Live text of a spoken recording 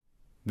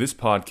This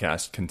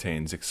podcast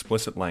contains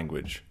explicit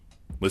language.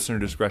 Listener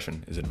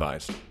discretion is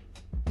advised.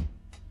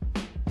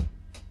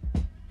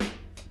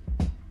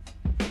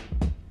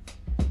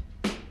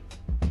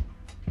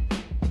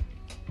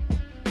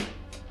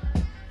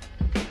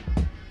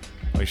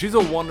 Like, she's a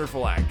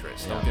wonderful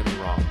actress, don't get me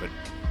wrong, but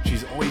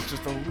she's always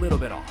just a little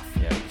bit off.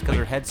 Yeah, it's because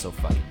her head's so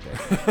fucking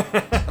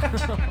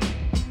big.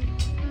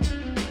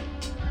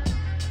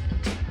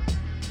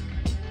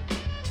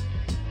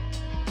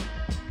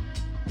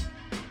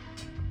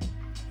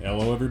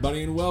 Hello,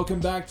 everybody, and welcome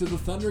back to the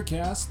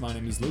ThunderCast. My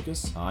name is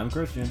Lucas. I'm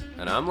Christian.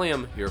 And I'm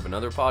Liam, here with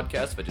another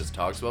podcast that just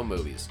talks about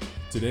movies.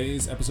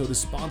 Today's episode is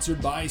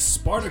sponsored by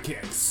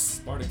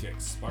Spartakix.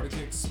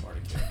 Spartakix.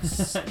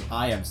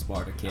 I am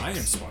Spartakix. I am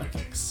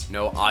Spartakix.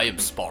 No, I am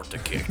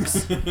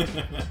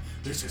Spartakix.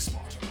 This is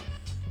Sparta.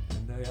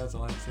 And that's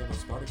all I have to say about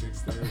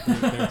Spartakix.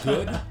 They're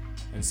good,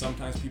 and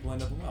sometimes people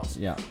end up in Wells.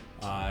 Yeah.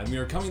 And we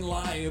are coming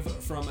live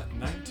from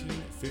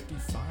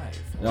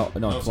 1955. No,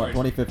 sorry,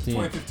 2015.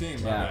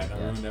 2015, my bad. I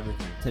ruined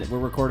everything. We're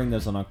recording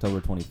this on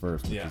October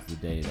 21st, which Yeah. is the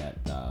day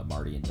that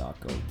Marty and Doc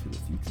go to the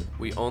future.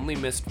 We only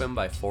missed them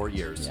by 4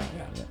 years. Yeah.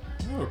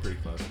 Yeah, we're pretty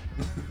close.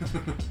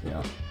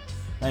 Yeah.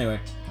 Anyway,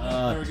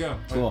 there we go.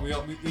 Cool.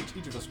 Each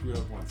of us screwed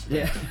up once.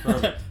 Yeah.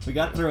 Perfect. We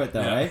got through it,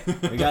 though, Yeah. right?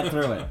 We got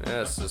through it.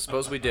 Yes, I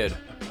suppose we did.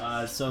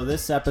 So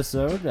this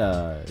episode,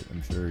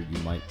 I'm sure you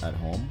might, at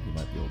home, you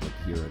might be able to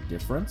hear a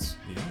difference.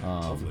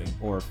 Yeah, hopefully.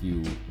 Or if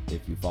you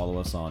follow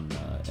us on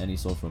any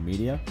social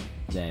media,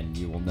 then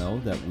you will know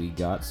that we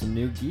got some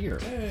new gear.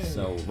 Hey.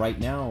 So right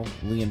now,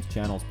 Liam's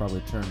channel is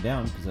probably turned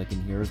down because I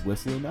can hear his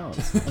whistling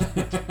notes.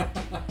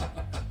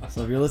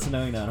 So if you're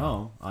listening at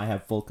home, I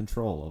have full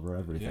control over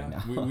everything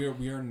now.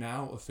 we are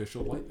now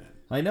official white men.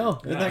 I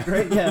know, isn't that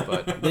great? Yeah,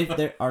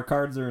 But- our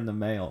cards are in the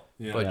mail.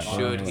 Yeah. But Yeah.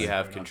 should Oh, he yeah.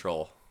 have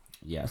control?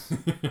 Yes,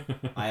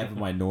 I have a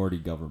minority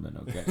government.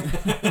 Okay.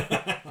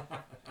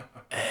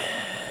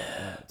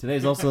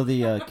 Today's also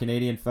the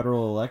Canadian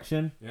federal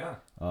election. Yeah.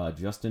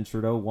 Justin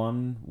Trudeau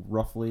won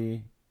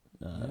roughly.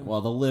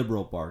 Well, the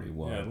Liberal Party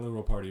won. Yeah, the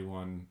Liberal Party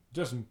won.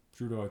 Justin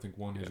Trudeau, I think,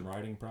 won his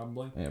riding,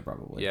 probably. Yeah,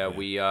 probably. Yeah,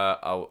 we,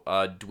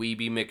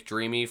 Dweeby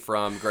McDreamy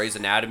from Grey's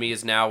Anatomy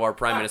is now our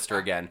Prime Minister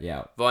again.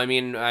 Yeah. Well, I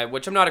mean,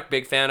 which I'm not a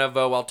big fan of,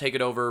 I'll take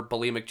it over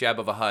bulimic jab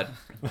of a HUD.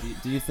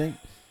 Do you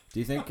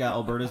think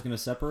Alberta's going to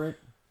separate?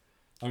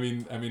 I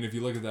mean, if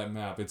you look at that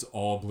map, it's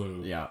all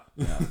blue. Yeah.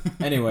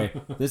 Anyway,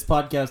 this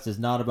podcast is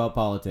not about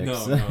politics.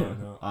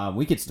 No.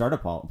 We could start a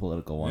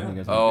political one. Yeah. You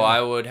guys Oh, want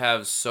I would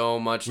have so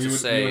much We to would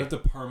say. have to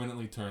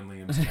permanently turn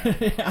Liam's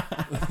head.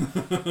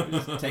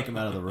 Just take him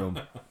out of the room.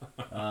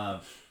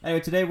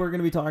 Anyway, today we're going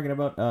to be talking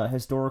about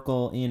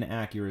historical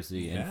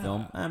inaccuracy in Yeah.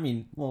 film. I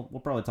mean, we'll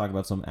probably talk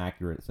about some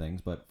accurate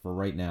things, but for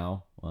right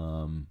now,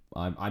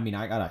 I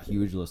got a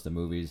huge list of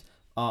movies.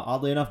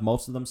 Oddly enough,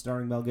 most of them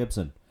starring Mel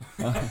Gibson.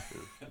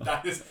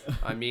 That is,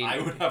 I mean, I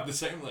would have the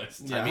same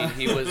list. Yeah. I mean,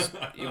 he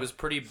was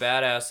pretty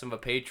badass of a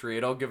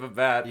patriot. I'll give him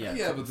that.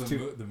 Yeah, but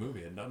the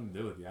movie had nothing to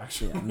do with the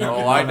actual. No,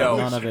 Oh, I none- know.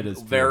 None of it is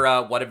true.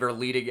 Their one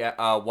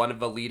of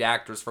the lead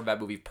actors from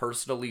that movie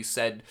personally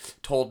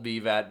told me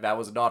that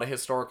was not a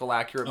historical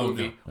accurate Oh,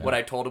 movie. no. When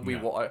I told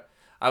him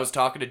I was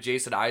talking to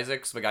Jason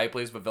Isaacs, the guy who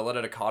plays the villain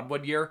at a con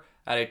one year,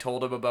 and I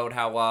told him about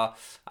how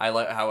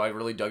I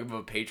really dug him of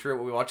a Patriot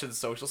when we watched the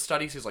social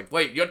studies. He's like,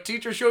 "Wait, your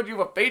teacher showed you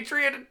a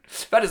Patriot?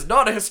 That is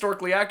not a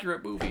historically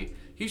accurate movie.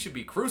 He should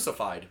be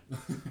crucified."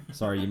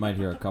 Sorry, you might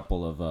hear a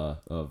couple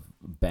of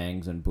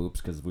bangs and boops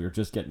because we were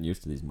just getting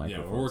used to these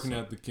microphones. Yeah, we're working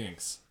out the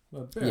kinks.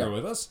 But bear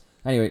with us.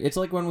 Anyway, it's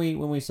like when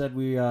we said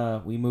we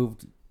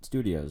moved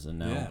studios,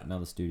 and Yeah. now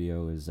the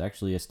studio is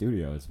actually a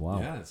studio as well.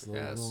 Yeah, it's a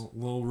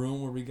little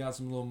room where we got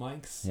some little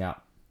mics. Yeah.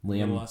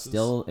 Little Liam S's.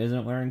 still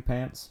isn't wearing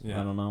pants. Yeah.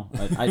 I don't know.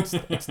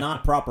 It's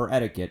not proper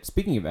etiquette.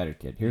 Speaking of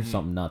etiquette, here's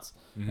something nuts.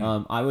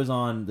 I was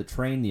on the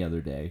train the other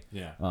day.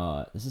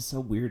 Yeah. This is so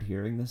weird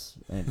hearing this,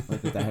 and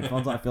like with the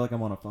headphones on, I feel like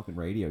I'm on a fucking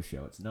radio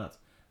show. It's nuts.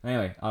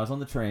 Anyway, I was on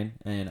the train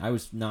and I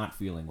was not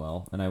feeling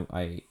well, and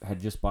I had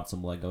just bought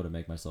some Lego to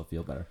make myself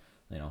feel better,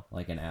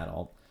 like an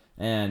adult.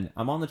 And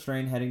I'm on the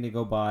train heading to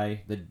go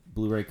buy the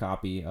Blu-ray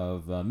copy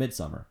of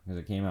Midsummer because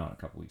it came out a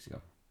couple weeks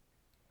ago.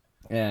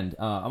 And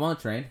I'm on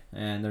the train,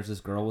 and there's this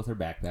girl with her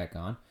backpack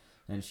on,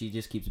 and she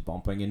just keeps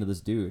bumping into this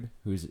dude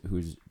who's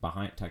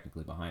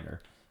technically behind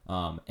her.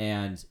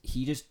 And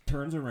he just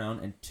turns around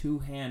and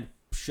two-hand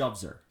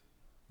shoves her,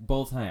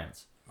 both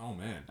hands. Oh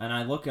man. And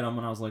I look at him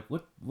and I was like,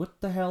 "What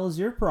the hell is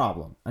your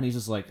problem?" And he's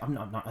just like, "I'm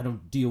not. I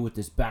don't deal with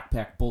this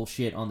backpack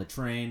bullshit on the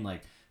train.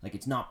 Like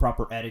it's not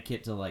proper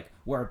etiquette to like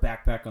wear a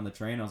backpack on the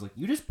train." I was like,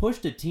 "You just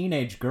pushed a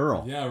teenage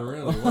girl." Yeah,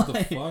 really. What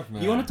the fuck,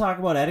 man? You want to talk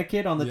about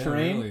etiquette on the Yeah,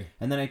 train? really.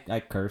 And then I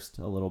cursed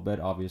a little bit,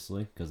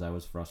 obviously, because I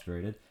was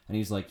frustrated. And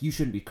he's like, "You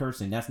shouldn't be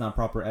cursing. That's not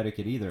proper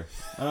etiquette either."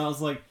 And I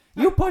was like,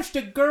 "You pushed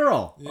a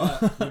girl." Yeah,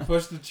 you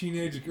pushed a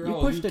teenage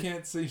girl. You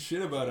can't say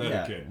shit about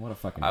Yeah, etiquette. what a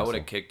fucking. I would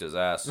have asshole. kicked his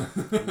ass.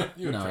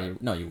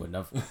 No, you wouldn't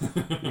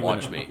have.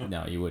 Watch me.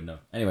 No, you wouldn't have.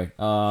 Anyway,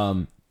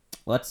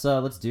 let's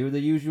do the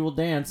usual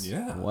dance.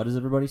 Yeah. What has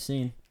everybody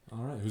seen?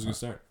 All right, who's gonna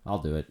start? I'll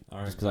do it. All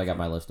right, Just because I got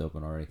my list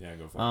open already. Yeah,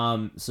 go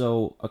for it.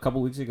 So a couple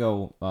weeks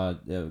ago,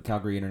 the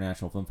Calgary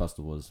International Film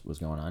Festival was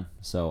going on.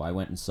 So I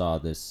went and saw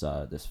this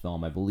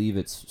film. I believe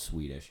it's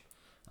Swedish,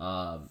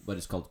 but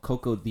it's called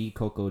Coco di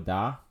Coco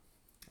da,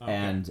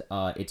 and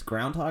it's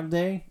Groundhog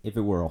Day if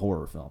it were a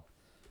horror film,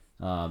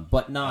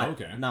 but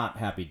not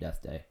Happy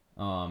Death Day.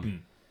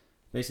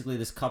 Basically,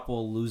 this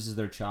couple loses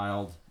their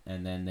child,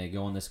 and then they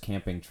go on this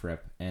camping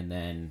trip, and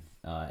then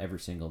every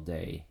single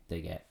day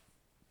they get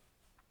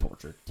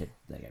tortured,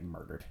 they get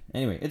murdered.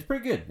 Anyway, it's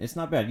pretty good. It's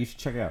not bad. You should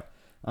check it out.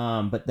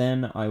 But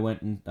then I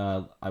went and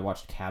I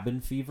watched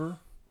Cabin Fever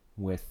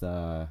with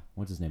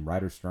what's his name,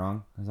 Ryder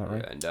Strong. Is that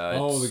right? And,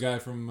 the guy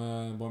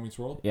from Boy Meets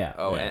World. Yeah.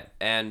 Oh, yeah.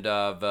 and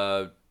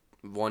the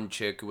one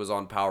chick who was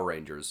on Power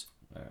Rangers.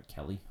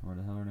 Kelly, or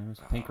the hell her name is?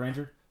 Pink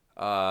Ranger.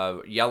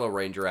 Yellow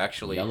Ranger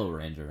actually. Yellow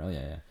Ranger. Oh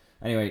yeah.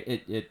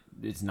 Anyway,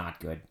 it's not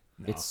good.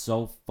 No. It's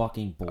so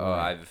fucking boring.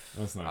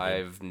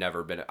 I've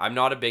never been. I'm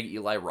not a big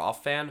Eli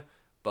Roth fan.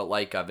 But,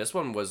 like, this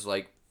one was,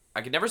 like...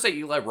 I could never say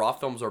Eli Roth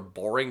films are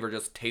boring or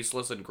just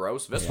tasteless and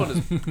gross. This one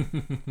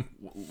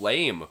is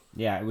lame.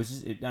 Yeah, it was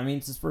just...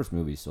 it's his first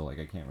movie, so, like,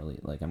 I can't really...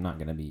 Like, I'm not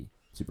going to be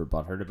super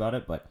butthurt about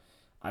it, but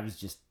I was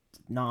just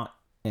not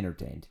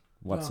entertained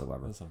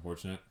whatsoever. No, that's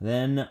unfortunate.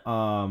 Then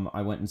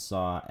I went and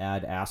saw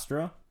Ad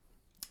Astra.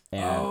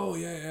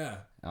 And yeah.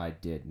 I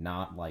did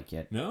not like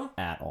it. No?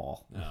 At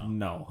all.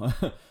 No.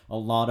 A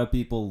lot of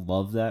people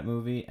love that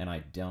movie, and I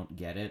don't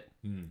get it.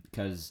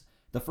 Because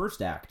the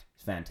first act...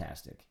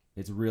 fantastic.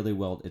 It's really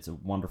it's a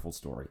wonderful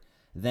story.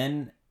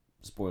 Then,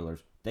 spoilers,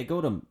 they go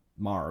to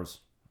Mars,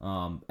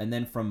 and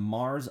then from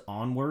Mars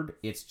onward,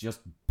 it's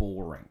just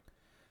boring.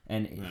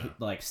 And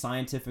like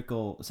scientific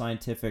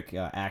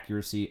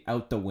accuracy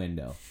out the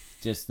window.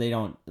 Just they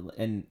don't,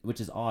 and which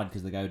is odd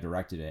because the guy who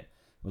directed it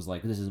was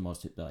like, this is the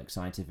most like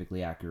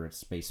scientifically accurate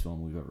space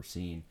film we've ever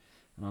seen.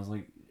 And I was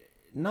like,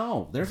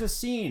 no, there's a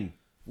scene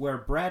where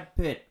Brad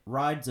Pitt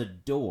rides a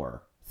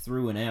door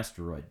through an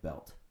asteroid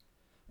belt.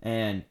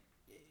 And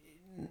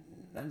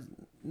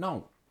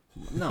no.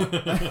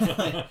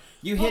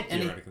 You hit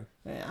any...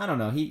 I don't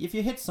know. If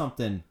you hit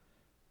something,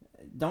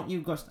 don't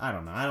you go... I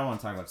don't know. I don't want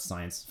to talk about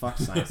science. Fuck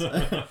science.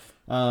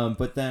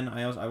 But then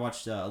I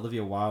watched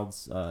Olivia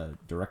Wilde's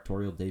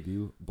directorial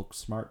debut,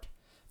 Booksmart.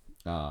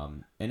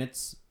 And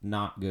it's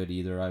not good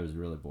either. I was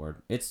really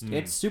bored. It's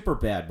super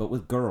bad, but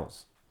with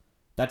girls.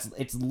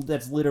 That's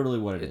literally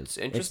what it is. It's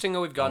interesting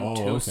how we've gotten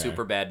two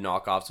super bad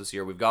knockoffs this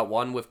year. We've got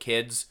one with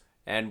kids...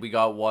 and we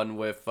got one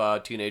with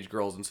teenage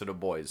girls instead of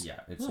boys.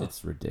 Yeah,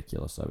 it's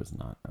ridiculous. I was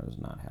not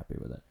happy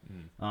with it.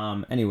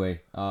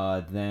 Anyway,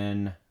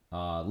 then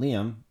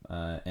Liam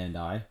and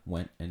I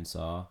went and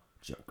saw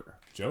Joker.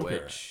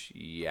 Which,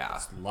 yeah,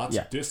 there's lots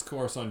of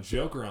discourse on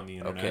Joker on the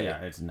internet. Okay,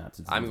 yeah, it's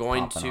nuts. I'm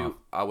going to.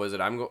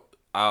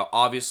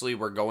 Obviously,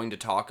 we're going to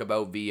talk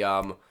about the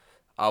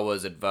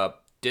the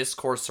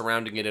discourse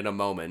surrounding it in a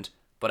moment.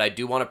 But I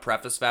do want to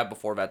preface that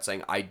before that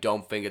saying I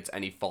don't think it's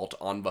any fault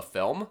on the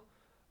film.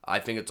 I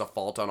think it's a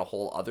fault on a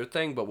whole other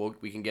thing, but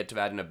we can get to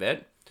that in a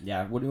bit.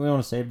 Yeah, what do we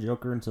want to save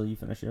Joker until you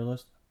finish your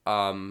list? We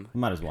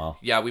might as well.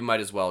 Yeah, we might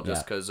as well,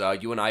 just because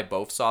you and I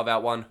both saw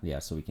that one. Yeah,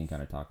 so we can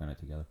kind of talk on it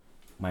together.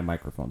 My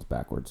microphone's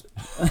backwards.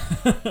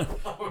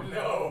 Oh,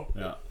 no.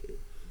 Yeah.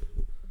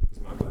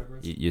 Is mine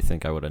backwards? You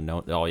think I would have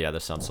known? Oh, yeah,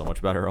 this sounds so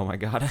much better. Oh, my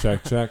God.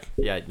 Check.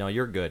 Yeah, no,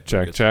 you're good.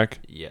 Check.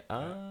 Yeah.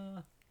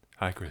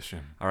 Hi,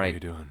 Christian. All right. How you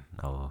doing?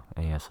 Oh,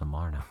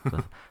 ASMR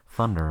now.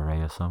 Thunder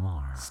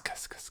ASMR.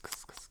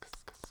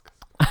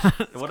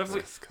 What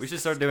if we should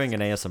start doing an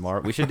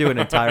ASMR? We should do an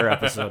entire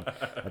episode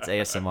that's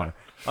ASMR.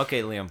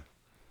 Okay, Liam.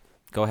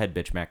 Go ahead,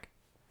 bitch Mac.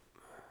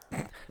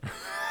 You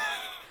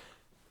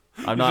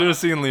should have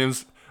seen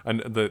Liam's...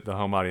 And the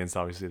home audience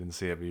obviously didn't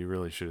see it, but you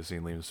really should have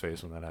seen Liam's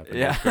face when that happened.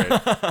 Yeah. It was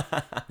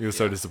great. He was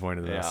so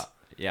disappointed in us.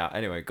 Yeah.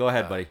 Anyway, go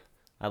ahead, buddy.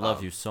 I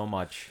love you so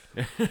much.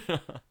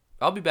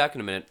 I'll be back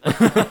in a minute.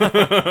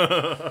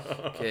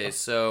 Okay,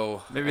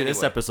 so... Maybe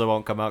this episode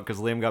won't come out because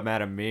Liam got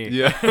mad at me.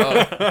 Yeah.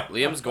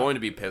 Liam's going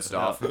to be pissed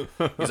off.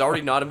 He's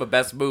already not in the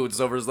best mood,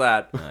 so there's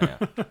that.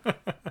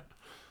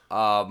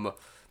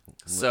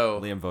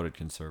 So... Liam voted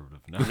conservative.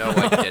 No,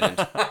 I didn't.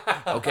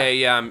 Okay,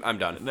 yeah, I'm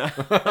done.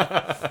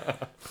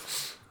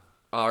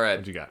 All right.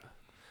 What you got?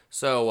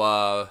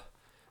 So,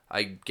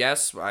 I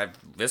guess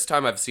this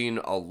time I've seen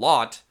a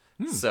lot.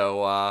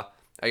 So, I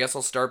guess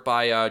I'll start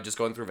by just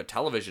going through the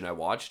television I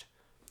watched.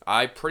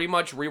 I pretty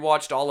much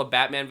rewatched all of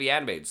Batman the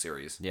Animated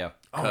Series. Yeah.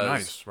 Oh,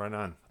 nice. Right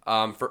on.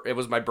 It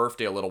was my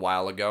birthday a little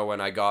while ago,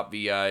 and I got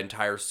the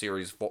entire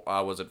series.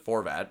 Was it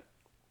for that?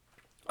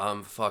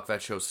 Fuck,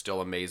 that show's still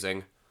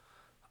amazing.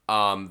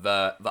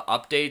 The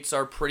updates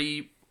are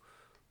pretty.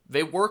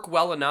 They work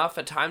well enough.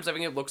 At times, I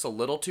think it looks a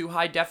little too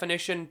high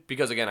definition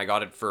because, again, I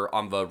got it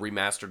on the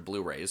remastered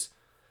Blu-rays.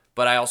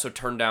 But I also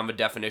turned down the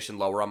definition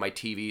lower on my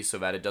TV so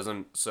that it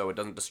doesn't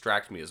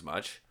distract me as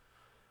much.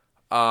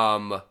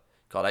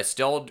 God, I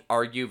still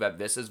argue that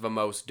this is the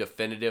most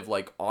definitive,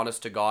 like,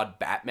 honest to God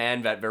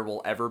Batman that there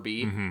will ever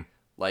be. Mm-hmm.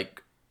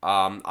 Like,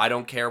 I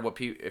don't care what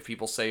if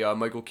people say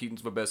Michael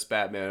Keaton's the best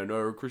Batman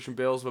or Christian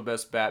Bale's the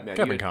best Batman.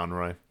 Kevin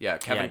Conroy. Yeah,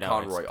 Kevin Yeah, no,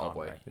 Conroy it's all the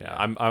way. Conroy.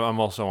 Yeah, I'm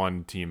also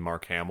on team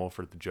Mark Hamill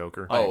for the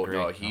Joker. I Oh agree,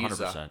 no, he's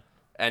 100%.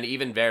 and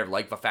even there,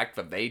 like the fact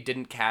that they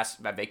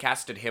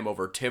casted him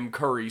over Tim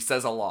Curry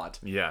says a lot.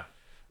 Yeah.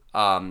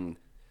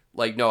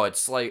 Like no,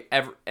 it's like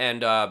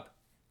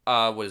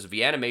what is it?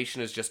 The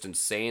animation is just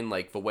insane.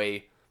 Like the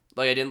way,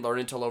 like I didn't learn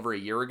until over a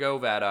year ago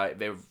that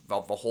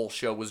the whole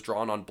show was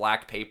drawn on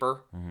black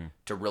paper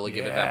to really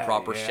give it that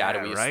proper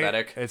shadowy right?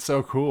 aesthetic. It's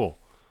so cool.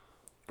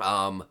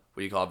 What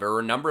do you call it? There were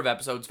a number of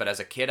episodes that as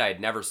a kid I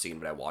had never seen,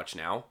 but I watch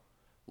now.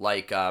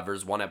 Like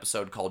there's one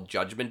episode called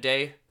Judgment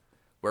Day,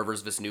 where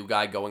there's this new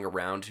guy going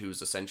around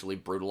who's essentially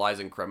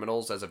brutalizing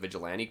criminals as a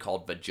vigilante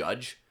called the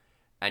Judge,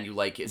 and you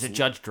like Is it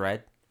Judge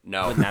Dredd?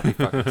 No. Wouldn't that be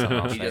fucking something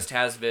else? He just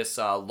has this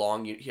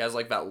he has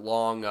like that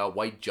long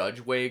white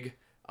judge wig,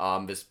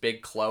 this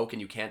big cloak,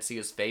 and you can't see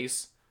his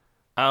face.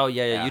 Oh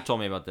yeah, Yeah. you told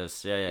me about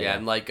this. Yeah. Yeah,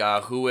 and like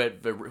who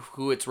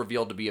it's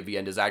revealed to be at the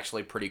end is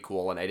actually pretty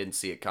cool, and I didn't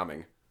see it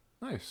coming.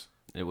 Nice.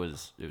 It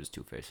was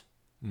Two-Face.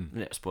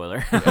 Yeah,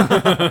 spoiler.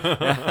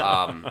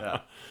 Yeah.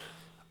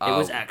 It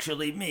was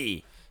actually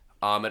me.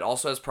 It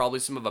also has probably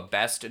some of the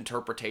best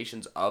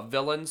interpretations of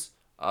villains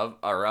of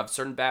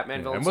certain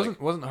Batman And villains.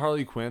 wasn't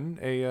Harley Quinn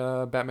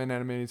a Batman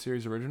animated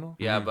series original?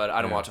 Yeah, but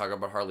I don't Yeah. want to talk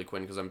about Harley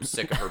Quinn because I'm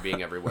sick of her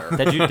being everywhere.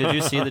 Did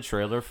you see the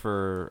trailer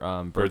for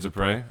Birds of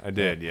Prey? I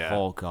did, yeah.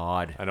 Oh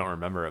God. I don't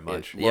remember it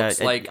much. It looks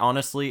like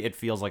honestly, it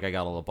feels like I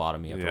got a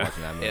lobotomy after Yeah.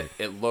 watching that movie.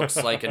 it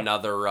looks like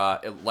another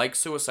like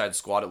Suicide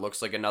Squad. It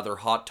looks like another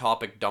Hot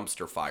Topic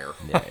dumpster fire.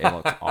 Yeah, it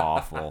looks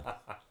awful.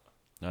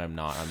 I'm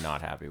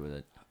not happy with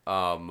it.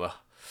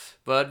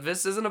 But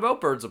this isn't about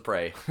Birds of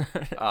Prey.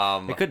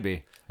 It could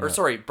be. Or Yeah.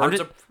 sorry, I Birds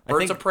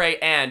think- of Prey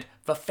and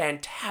the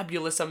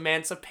fantabulous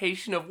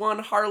emancipation of one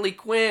Harley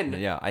Quinn.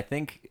 Yeah, I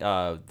think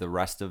the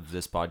rest of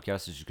this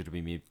podcast is just going to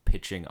be me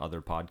pitching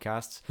other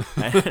podcasts.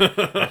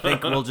 I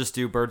think we'll just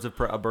do a Birds of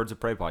Prey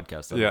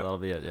podcast. That'll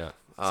be it. Yeah.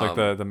 It's like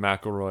the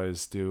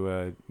McElroys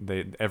do.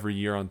 They every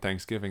year on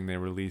Thanksgiving they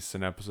release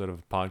an episode of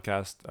a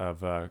podcast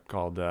of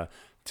called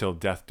 "Till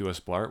Death Do Us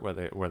Blart,"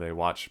 where they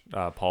watch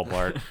Paul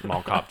Blart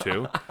Mall Cop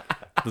 2.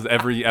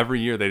 Every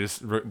year they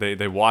just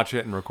they watch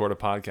it and record a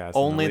podcast. and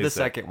Only the release it.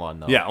 second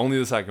one though. Yeah, only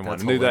the second one.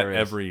 That's And they do that hilarious.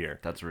 every year.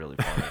 That's really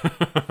funny.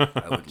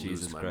 I would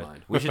Jesus lose my Christ.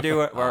 mind.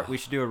 We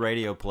should do a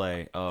radio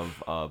play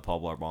of Paul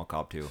Blart Mall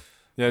Cop 2.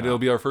 Yeah, it'll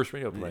be our first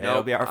radio play.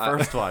 It'll be our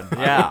first one.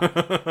 Yeah.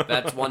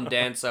 That's one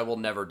dance I will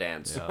never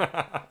dance.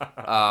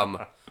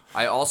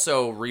 I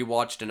also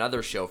rewatched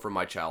another show from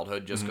my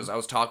childhood just because I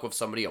was talking with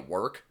somebody at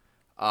work.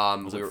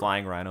 Was it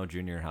Flying Rhino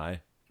Junior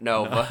High?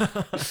 No, but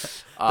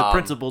The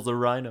principal's a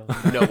rhino.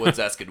 no one's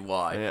asking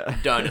why. Yeah.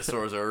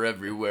 Dinosaurs are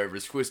everywhere.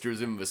 There's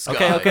twisters in the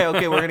sky. Okay,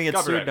 we're gonna get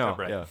Copyright, sued now.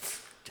 copyright. Yeah.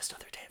 Just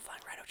another day of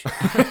Flying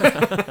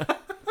Rhino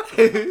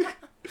Jr.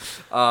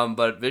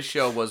 But this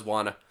show was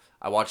one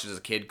I watched as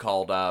a kid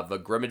called The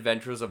Grim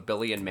Adventures of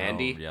Billy and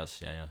Mandy. Oh, yes,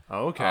 yeah.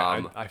 Oh, okay.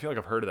 I feel like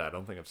I've heard of that. I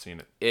don't think I've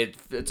seen it.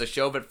 It's a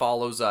show that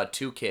follows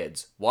two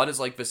kids. One is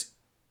like this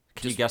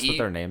Can you guess what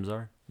their names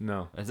are?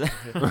 No. Is it?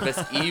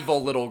 this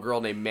evil little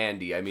girl named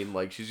Mandy. I mean,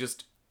 like, she's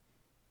just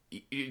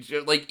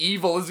like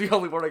evil is the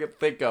only word I can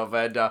think of,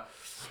 and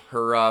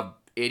her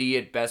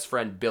idiot best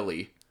friend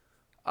Billy,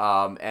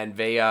 and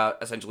they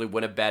essentially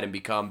win a bet and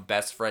become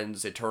best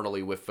friends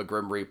eternally with the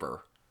Grim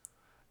Reaper,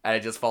 and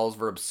it just follows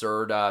their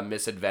absurd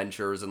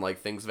misadventures and like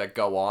things that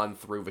go on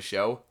through the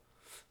show.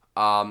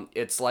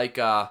 It's like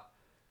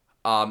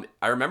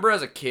I remember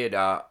as a kid,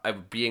 I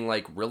being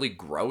like really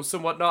gross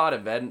and whatnot,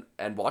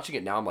 and watching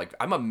it now, I'm like,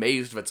 I'm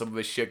amazed that some of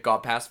this shit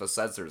got past the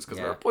censors because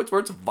there are points where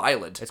it's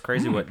violent. It's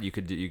crazy what you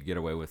could get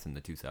away with in the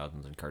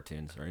 2000s in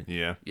cartoons, right?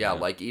 Yeah. Yeah,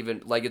 like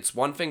even like it's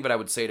one thing that I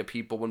would say to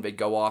people when they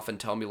go off and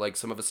tell me like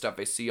some of the stuff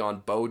they see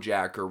on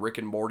BoJack or Rick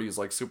and Morty is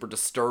like super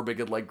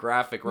disturbing and like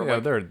graphic. Where Yeah,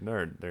 I'm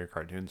like, they're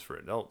cartoons for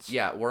adults.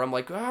 yeah, where I'm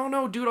like, I don't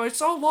know, dude. I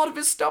saw a lot of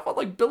his stuff on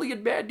like Billy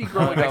and Mandy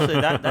growing up. Actually,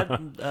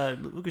 that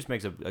Lucas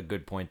makes a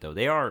good point though.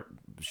 They are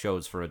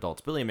shows for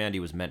adults. Billy and Mandy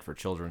was meant for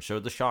children, so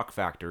the shock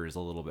factor is a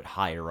little bit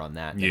higher on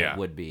that than Yeah. it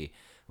would be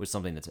with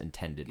something that's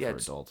intended for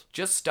it's adults.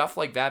 just stuff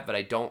like that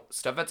I don't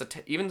stuff that's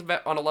even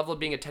that on a level of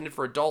being intended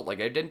for adult. Like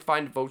I didn't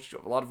find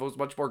a lot of those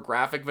much more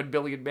graphic than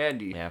Billy and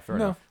Mandy. Yeah, fair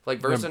No. enough. Like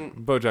version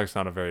BoJack's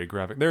not a very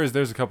graphic. There's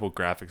a couple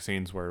graphic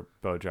scenes where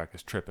BoJack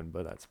is tripping,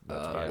 but that's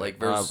about it. like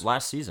there's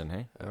Last season,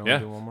 hey? Don't Yeah.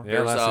 we do one more? Yeah.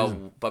 there's last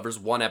season. but there's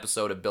one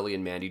episode of Billy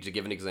and Mandy to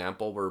give an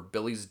example where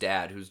Billy's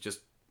dad, who's just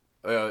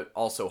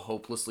also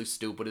hopelessly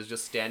stupid, is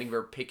just standing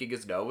there picking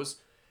his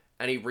nose,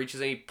 and he reaches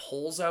and he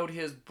pulls out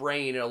his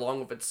brain along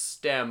with its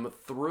stem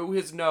through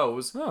his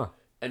nose, Oh,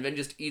 and then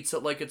just eats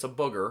it like it's a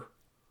booger.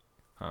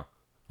 Huh.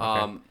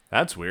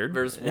 that's weird.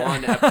 There's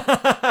one,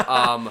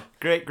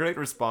 Great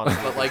response.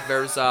 but like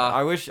there's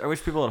I wish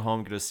people at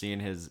home could have seen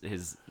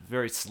his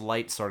very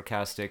slight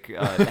sarcastic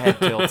head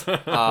tilt.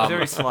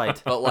 Very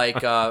slight. But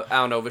like I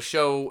don't know, the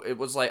show, it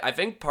was like I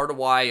think part of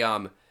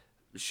why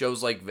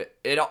shows like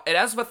it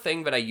has the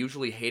thing that I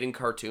usually hate in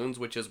cartoons,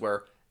 which is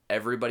where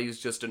everybody's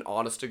just an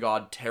honest to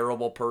God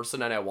terrible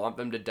person, and I want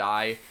them to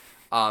die.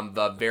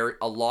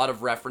 A lot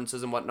of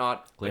references and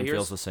whatnot. Liam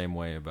feels the same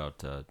way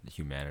about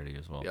humanity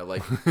as well. Yeah,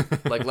 like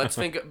let's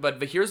think.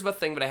 But here's the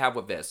thing that I have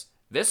with this.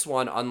 This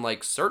one,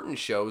 unlike certain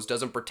shows,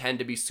 doesn't pretend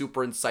to be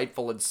super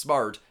insightful and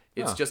smart.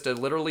 It's just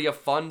literally a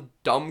fun,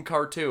 dumb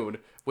cartoon,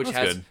 which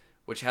has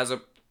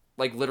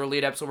literally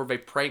an episode where they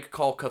prank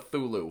call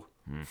Cthulhu.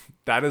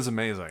 That is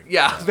amazing.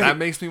 Yeah, that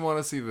makes me want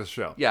to see this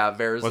show. Yeah,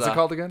 there's what's it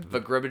called again? The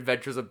Grim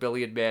Adventures of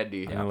Billy and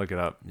Mandy. I'm gonna look it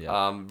up.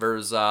 Yeah.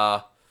 There's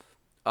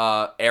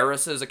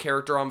Eris is a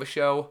character on the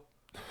show,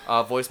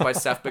 voiced by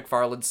Seth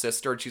MacFarlane's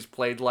sister, and she's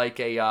played like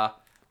a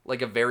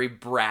very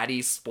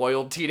bratty,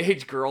 spoiled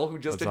teenage girl who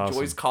just That's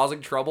enjoys awesome.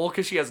 causing trouble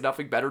because she has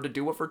nothing better to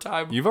do with her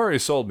time. You've already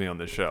sold me on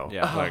this show.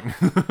 Yeah. Like,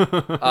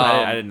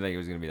 I didn't think it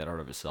was going to be that hard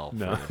of a sell.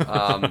 No.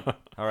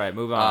 All right,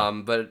 move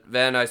on. But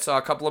then I saw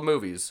a couple of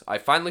movies. I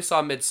finally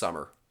saw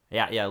Midsummer.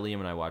 Yeah, Liam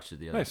and I watched it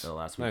the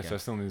last weekend. nice. I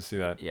still need to see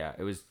that. Yeah,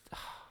 it was...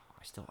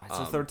 It's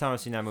the third time I've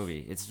seen that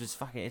movie. It's just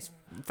it's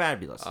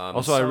fabulous.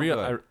 Also,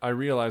 It's I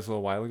realized a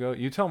little while ago.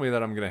 You tell me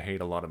that I'm gonna hate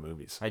a lot of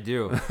movies. I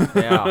do.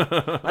 Yeah.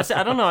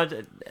 I don't know.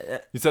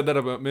 You said that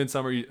about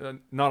Midsummer,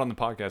 not on the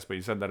podcast, but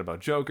you said that about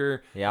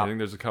Joker. Yeah. I think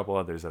there's a couple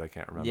others that I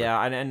can't remember.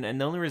 Yeah,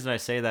 and the only reason I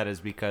say that is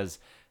because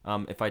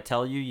if I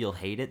tell you you'll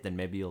hate it, then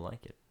maybe you'll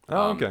like it.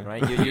 Oh, okay.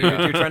 Right?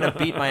 You're trying to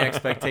beat my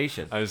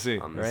expectation. I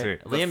see. I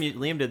Right? see.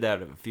 Liam did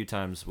that a few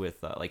times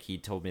with he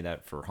told me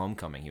that for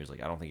Homecoming. He was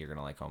like, I don't think you're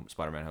gonna like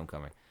Spider-Man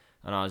Homecoming.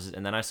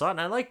 And then I saw it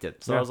and I liked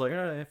it. So I was like,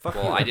 all right, fuck.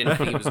 Well, I didn't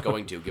think he was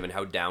going to, given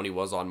how down he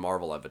was on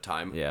Marvel at the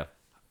time. Yeah.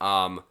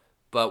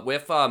 But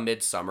with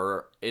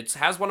Midsummer, it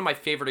has one of my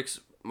favorite.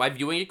 My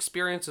viewing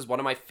experience is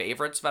one of my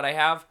favorites that I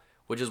have,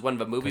 which is when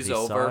the movie's he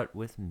over. Saw it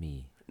with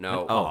me.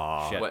 No.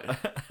 Oh shit.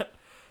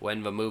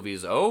 When the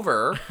movie's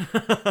over,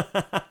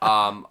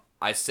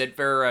 I sit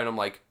there and I'm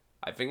like,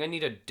 I think I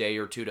need a day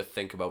or two to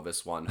think about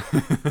this one,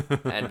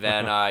 and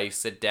then I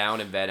sit down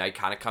and then I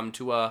kind of come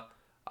to a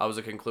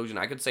conclusion.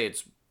 I could say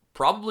it's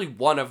probably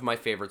one of my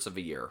favorites of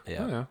the year.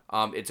 Yeah.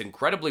 Oh, yeah. It's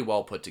incredibly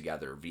well put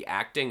together. The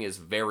acting is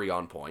very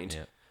on point.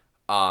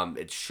 Yeah.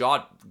 It's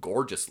shot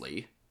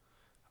gorgeously.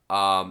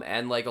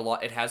 And like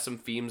it has some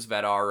themes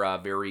that are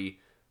very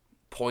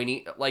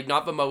pointy, like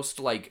not the most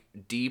like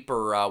deep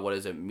or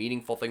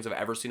meaningful things I've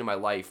ever seen in my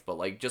life, but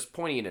like just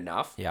poignant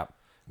enough. Yeah,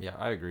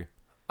 I agree.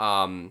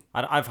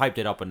 I've hyped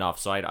it up enough,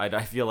 so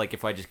I feel like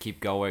if I just keep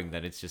going,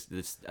 then this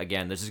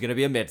is gonna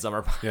be a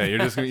Midsummer. Yeah, you're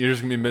just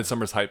gonna be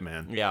Midsummer's hype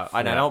man. Yeah,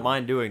 I don't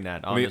mind doing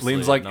that. Honestly,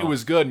 Liam's like, no. it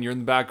was good, and you're in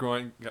the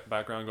background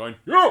going,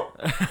 yo.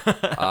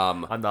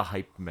 I'm the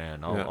hype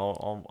man.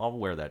 I'll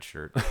wear that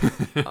shirt.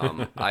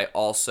 I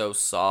also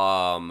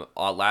saw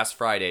last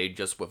Friday,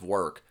 just with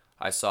work,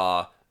 I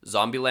saw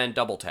Zombieland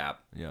Double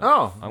Tap. Yeah.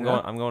 Oh, I'm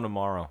going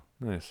tomorrow.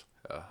 Nice.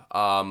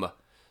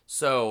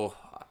 So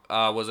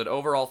was it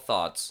overall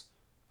thoughts?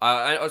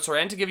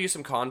 And to give you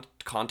some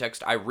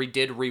context, I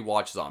did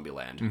rewatch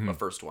Zombieland, the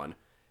first one.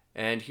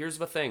 And here's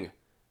the thing.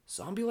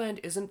 Zombieland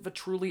isn't the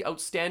truly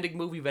outstanding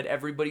movie that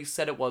everybody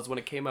said it was when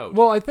it came out.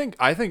 Well, I think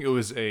it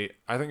was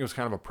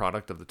kind of a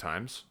product of the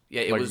times.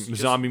 Yeah, it like, was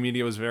just, zombie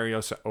media was very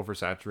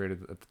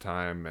oversaturated at the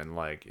time, and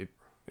like it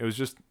was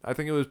just, I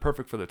think it was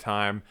perfect for the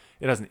time.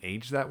 It hasn't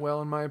aged that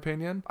well, in my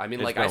opinion. I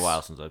mean, It's like been a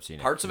while since I've seen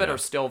it. Parts of it are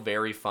still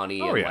very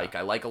funny, Oh, and yeah. like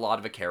I like a lot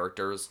of the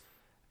characters,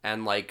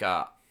 and like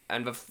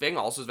and the thing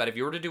also is that if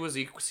you were to do a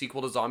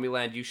sequel to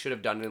Zombieland, you should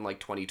have done it in like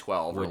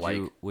 2012 or like.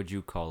 Would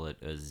you call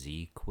it a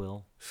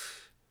Z-Quill?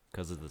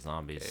 Because of the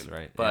zombies,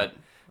 right? But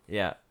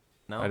yeah.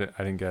 No. I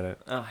didn't get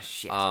it. Oh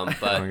shit. I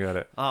but don't get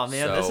it. Oh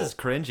man, this so- is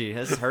cringy.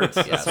 This hurts.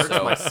 This hurts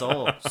so- my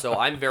soul. So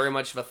I'm very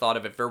much the thought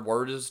of if there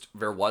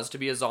was to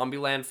be a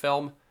Zombieland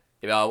film,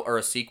 or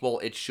a sequel,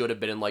 it should have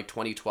been in like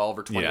 2012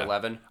 or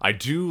 2011. I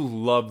do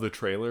love the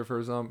trailer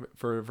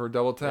for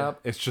Double Tap.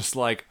 It's just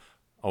like,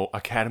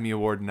 Academy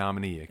Award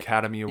nominee,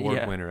 Academy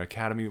Award winner,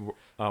 Academy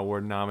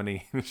Award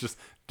nominee. It's just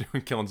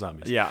killing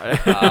zombies.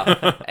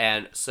 Yeah.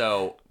 And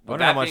so I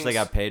wonder how much they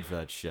got paid for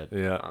that shit.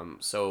 Yeah.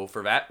 So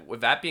with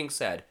that being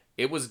said,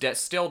 it was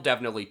still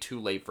definitely too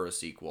late for a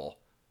sequel,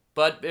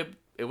 but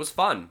it was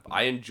fun.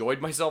 I enjoyed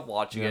myself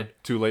watching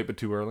it. Too late but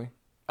too early.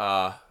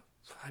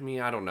 I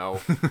mean, I don't know.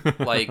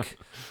 Like,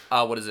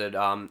 what is it?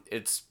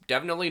 It's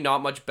definitely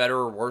not much better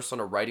or worse on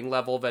a writing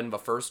level than the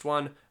first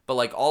one, but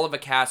like all of the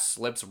cast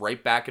slips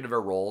right back into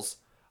their roles,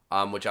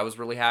 which I was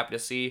really happy to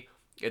see.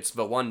 It's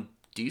the one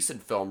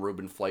decent film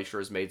Ruben Fleischer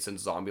has made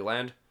since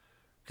Zombieland,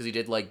 because he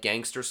did like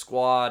Gangster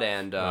Squad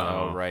and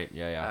Oh right,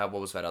 yeah.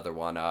 what was that other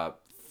one?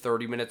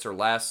 30 Minutes or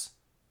Less.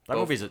 That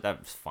movie's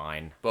that's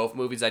fine. Both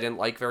movies I didn't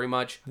like very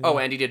much. Oh,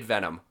 and he did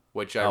Venom,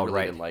 which I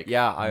really didn't like.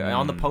 Yeah,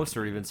 on the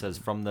poster it even says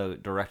from the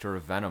director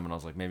of Venom, and I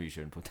was like, maybe you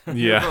shouldn't put that.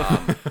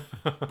 Yeah.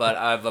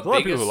 But the There's a lot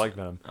of people biggest who like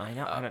Venom. I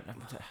know.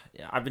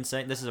 Yeah, I've been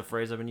saying this is a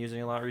phrase I've been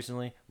using a lot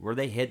recently. Were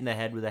they hit in the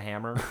head with a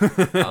hammer?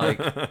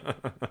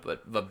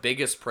 But the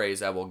biggest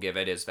praise I will give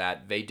it is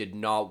that they did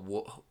not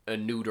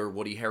neuter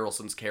Woody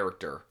Harrelson's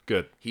character.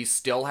 Good. He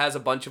still has a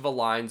bunch of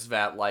lines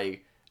that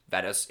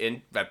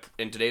in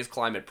today's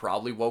climate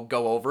probably won't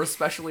go over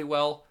especially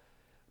well.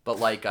 but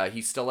like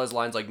he still has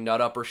lines like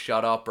 "nut up" or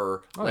 "shut up"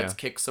 or "let's yeah.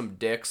 kick some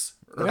dicks."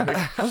 Or,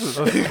 Yeah, those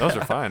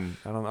are fine.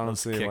 I don't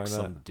see kick why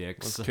some not.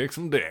 dicks. Let's kick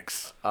some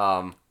dicks.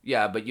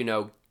 Yeah, but you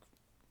know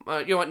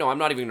what? No, I'm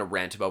not even gonna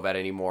rant about that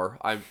anymore.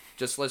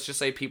 Let's just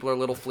say people are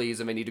little fleas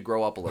and they need to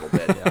grow up a little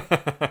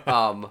bit.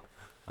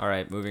 All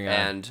right, moving on.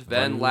 And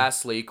then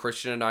lastly,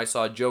 Christian and I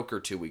saw Joker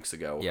 2 weeks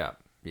ago.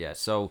 Yeah.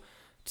 So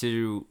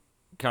to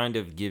kind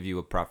of give you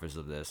a preface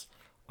of this,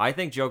 I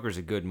think Joker's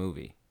a good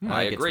movie.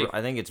 I agree.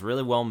 I think it's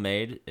really well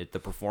made. The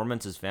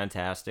performance is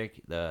fantastic.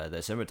 The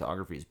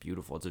cinematography is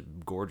beautiful. It's a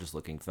gorgeous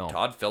looking film.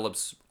 Todd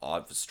Phillips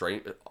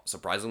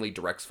surprisingly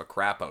directs the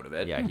crap out of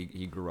it. Yeah,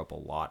 he grew up a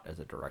lot as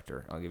a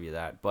director. I'll give you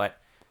that.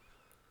 But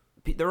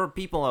there are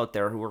people out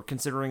there who are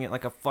considering it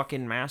like a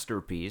fucking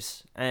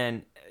masterpiece,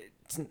 and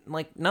it's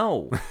like,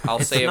 no. I'll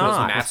it's say it was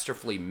not.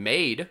 masterfully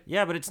made.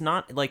 Yeah, but it's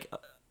not like.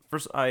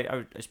 First,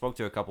 I spoke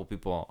to a couple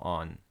people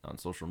on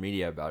social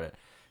media about it,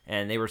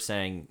 and they were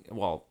saying,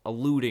 well,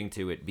 alluding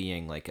to it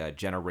being like a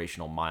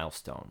generational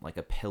milestone, like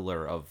a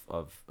pillar of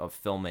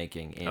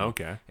filmmaking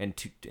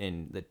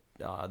in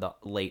the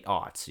late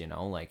aughts, you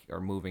know, like, or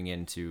moving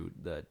into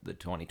the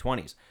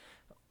 2020s.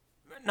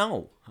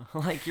 No,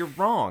 like, you're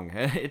wrong.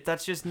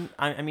 That's just.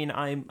 I mean,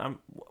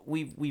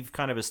 we've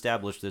kind of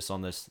established this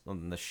on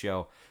the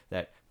show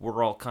that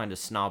we're all kind of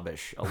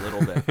snobbish a little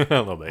bit,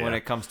 when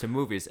it comes to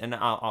movies, and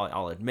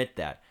I'll admit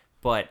that.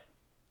 But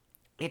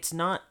it's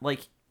not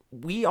like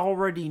we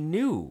already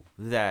knew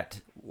that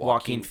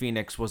Joaquin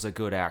Phoenix was a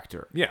good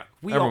actor. Yeah,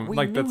 we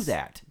like, knew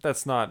that.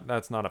 That's not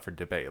up for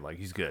debate. Like,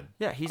 he's good.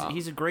 Yeah,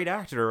 he's a great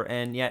actor,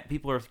 and yet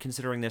people are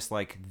considering this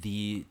like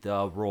the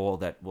role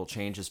that will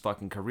change his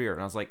fucking career.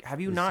 And I was like, have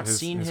you not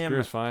seen his him?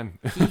 career's fine.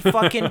 He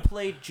fucking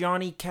played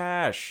Johnny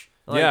Cash.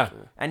 Like,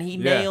 and he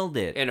nailed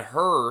it. And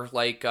Her,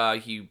 like,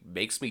 he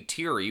makes me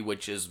teary,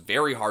 which is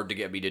very hard to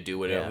get me to do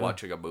when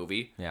watching a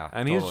movie. Yeah,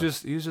 and totally.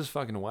 he's just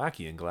fucking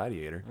wacky in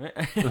Gladiator.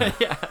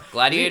 Yeah.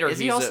 Gladiator. Is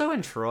he also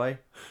in Troy?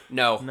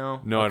 No.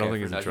 No, I don't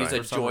think he's in Troy.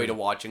 He's a joy to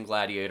watching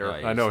Gladiator.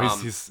 Right. I know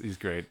he's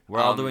great.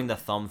 We're all doing the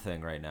thumb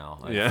thing right now.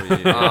 But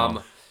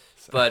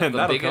the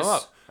that'll biggest. come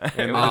up.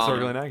 And the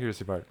historical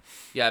inaccuracy part.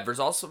 Yeah, there's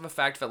also the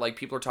fact that like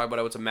people are talking about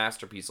how it's a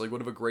masterpiece, like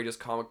one of the greatest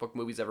comic book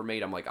movies ever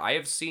made. I'm like, I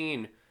have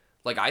seen.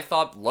 Like, I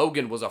thought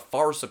Logan was a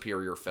far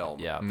superior film.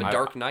 Yeah, The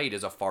Dark Knight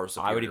is a far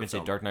superior film. I would even say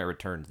Dark Knight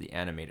Returns, the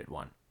animated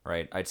one,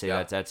 right? I'd say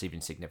that's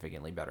even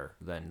significantly better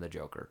than the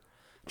Joker.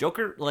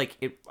 Joker, like,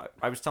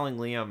 I was telling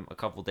Liam a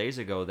couple days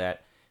ago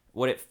that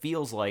what it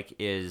feels like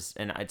is,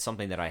 and it's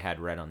something that I had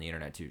read on the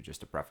internet too,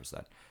 just to preface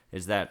that,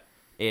 is that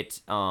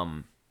it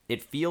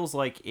feels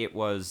like it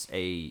was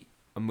a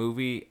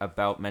movie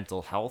about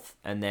mental health,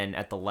 and then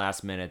at the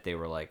last minute they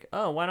were like,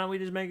 oh, why don't we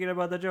just make it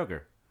about the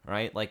Joker?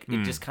 Right? Like,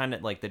 it just kind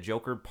of, like, the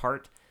Joker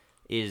part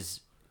is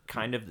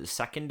kind of the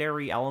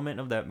secondary element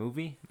of that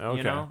movie. Okay.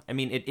 You know? I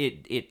mean,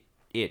 it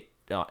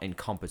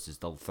encompasses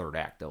the third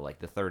act, though. Like,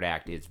 the third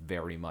act is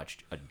very much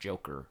a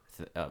Joker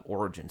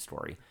origin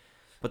story.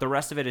 But the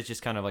rest of it is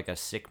just kind of like a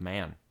sick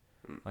man.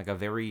 Like a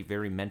very,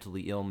 very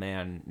mentally ill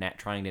man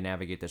trying to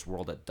navigate this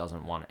world that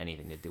doesn't want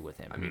anything to do with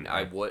him. I mean,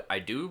 I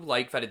do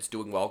like that it's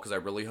doing well, because I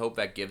really hope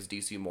that gives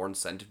DC more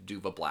incentive to do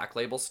the Black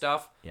Label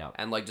stuff. Yeah.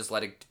 And like just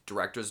letting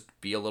directors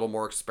be a little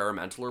more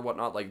experimental or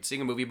whatnot. Like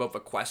seeing a movie about the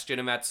Question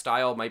in that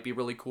style might be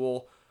really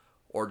cool,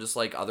 or just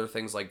like other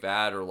things like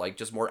that, or like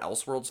just more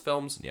Elseworlds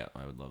films. Yeah,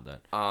 I would love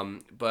that.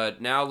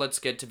 But now let's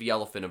get to the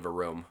elephant in the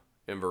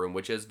room,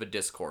 which is the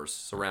discourse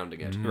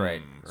surrounding it.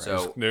 Right.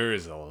 So there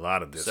is a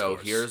lot of discourse.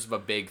 So here's the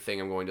big thing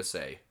I'm going to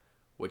say,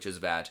 which is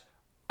that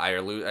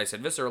I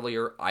said this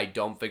earlier, I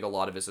don't think a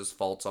lot of this is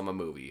faults on the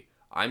movie.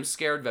 I'm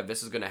scared that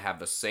this is going to have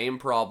the same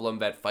problem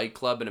that Fight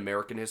Club and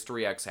American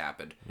History X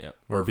happened. Yeah.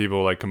 Where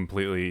people like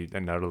completely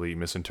and utterly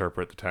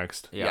misinterpret the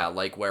text. Yeah,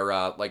 like where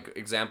like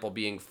example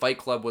being Fight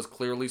Club was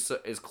clearly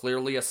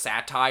a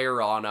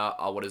satire on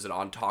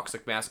on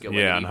toxic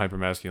masculinity. Yeah, on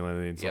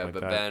hypermasculinity and stuff like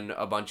that. Yeah, but then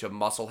a bunch of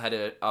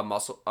musclehead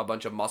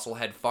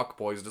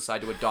fuckboys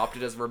decide to adopt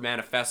it as their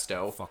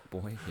manifesto.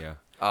 Fuckboy, yeah.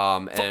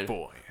 And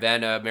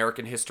then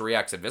American History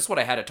X, and this is what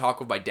I had to talk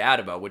with my dad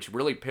about, which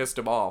really pissed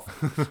him off,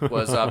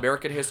 was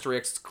American History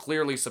X is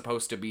clearly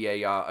supposed to be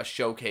a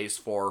showcase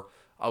for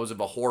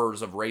the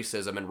horrors of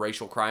racism and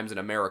racial crimes in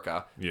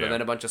America. Yeah. But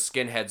then a bunch of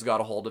skinheads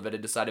got a hold of it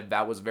and decided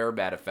that was their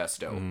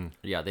manifesto.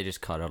 Yeah, they just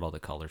cut out all the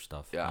color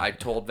stuff. Yeah, I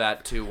told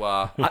that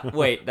to...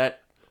 wait,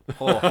 that...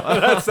 Oh,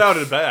 that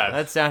sounded bad.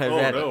 That sounded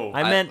bad. No.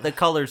 I meant the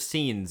color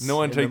scenes. No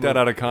one take that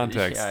out of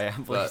context. Yeah,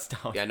 please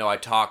don't. Yeah, no, I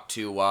talked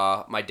to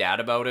my dad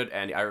about it,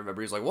 and I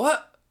remember he's like,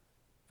 "What?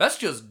 That's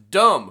just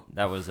dumb."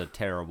 That was a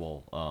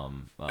terrible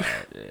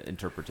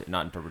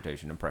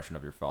impression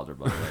of your father,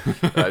 by the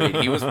way. I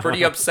mean, he was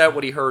pretty upset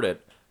when he heard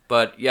it.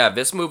 But yeah,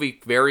 this movie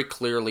very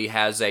clearly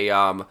has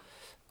a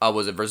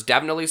there's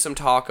definitely some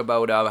talk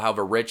about how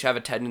the rich have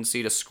a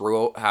tendency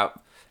to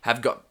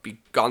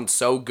gone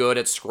so good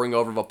at screwing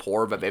over the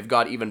poor that they've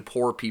got even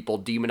poor people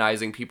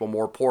demonizing people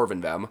more poor than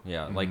them.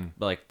 Yeah,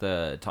 like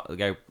the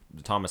guy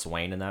Thomas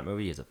Wayne in that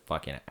movie is a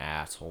fucking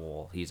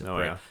asshole. He's a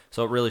prick. Yeah.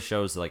 So it really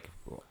shows like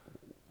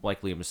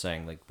like Liam was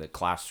saying, like the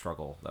class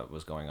struggle that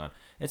was going on.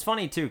 It's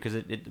funny too because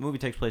the movie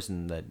takes place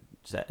in the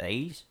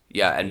 80s.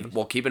 Yeah, and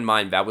well, keep in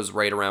mind that was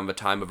right around the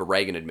time of a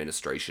Reagan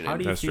administration. How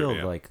do you That's feel true,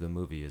 yeah. like the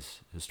movie is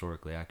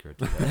historically accurate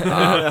to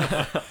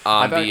that?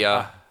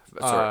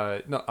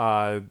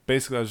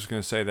 Basically, I was just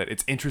going to say that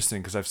it's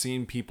interesting because I've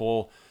seen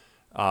people,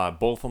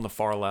 both on the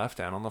far left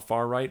and on the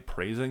far right,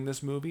 praising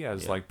this movie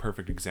as like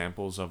perfect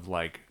examples of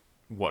like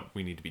what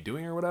we need to be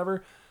doing or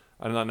whatever.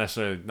 Not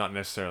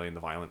necessarily in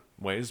the violent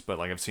ways, but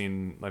like I've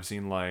seen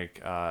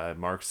like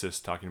Marxists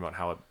talking about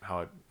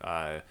how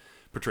it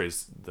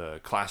portrays the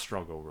class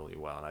struggle really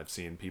well, and I've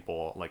seen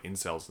people like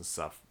incels and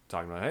stuff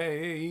talking about,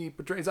 hey, he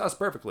portrays us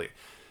perfectly,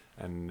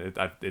 and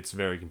it's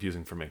very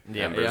confusing for me.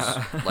 Yeah,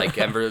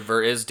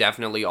 there is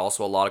definitely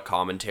also a lot of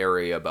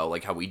commentary about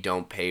like how we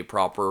don't pay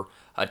proper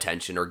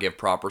attention or give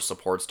proper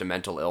supports to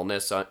mental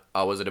illness.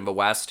 Was it in the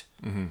West?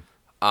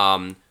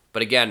 Mm-hmm.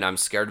 But again, I'm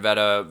scared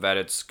that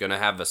it's gonna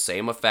have the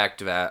same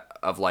effect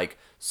of like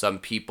some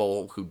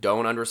people who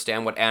don't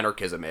understand what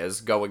anarchism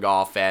is going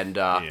off and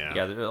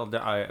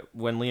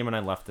when Liam and I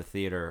left the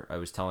theater, I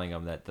was telling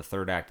him that the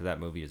third act of that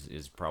movie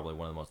is probably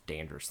one of the most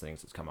dangerous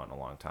things that's come out in a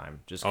long time.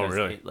 Just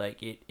because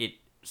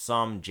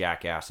some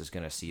jackass is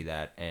going to see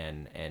that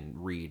and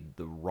read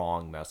the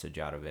wrong message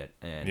out of it.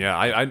 And yeah,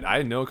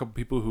 I know a couple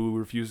people who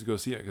refuse to go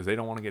see it because they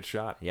don't want to get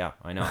shot. Yeah,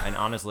 I know. And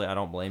honestly, I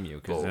don't blame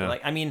you. Because,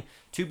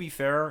 to be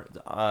fair,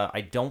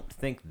 I don't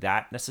think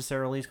that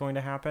necessarily is going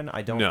to happen.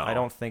 I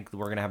don't think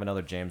we're going to have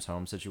another James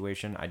Holmes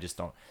situation. I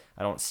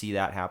don't see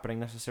that happening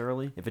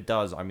necessarily. If it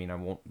does, I mean, I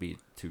won't be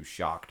too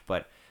shocked.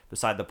 But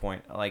beside the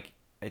point, like,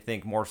 I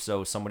think more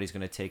so somebody's going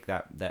to take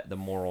that the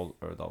moral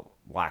or the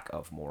lack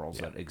of morals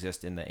that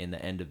exist in the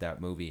end of that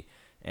movie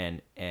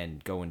and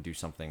go and do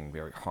something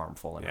very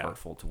harmful and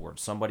hurtful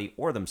towards somebody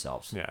or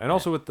themselves. Yeah, and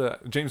also with the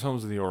James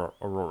Holmes, the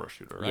Aurora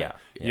shooter, right?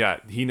 Yeah,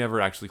 he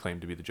never actually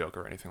claimed to be the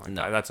Joker or anything like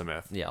that. That's a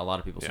myth. Yeah, a lot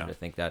of people seem to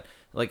think that.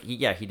 Like,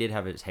 he did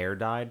have his hair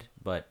dyed,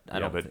 but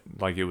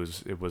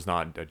it was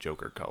not a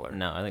Joker color.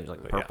 No, I think it was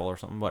like purple or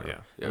something.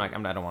 Whatever. Yeah. I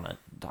don't want to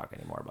talk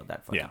anymore about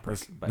that fucking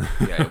prick. But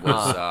yeah, it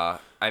was.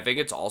 I think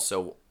it's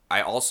also.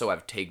 I also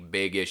have take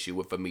big issue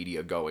with the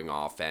media going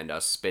off and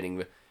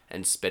spinning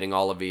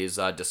all of these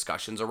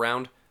discussions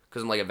around.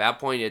 Because like at that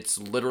point, it's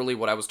literally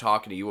what I was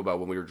talking to you about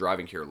when we were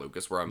driving here,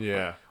 Lucas.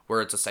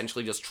 Where it's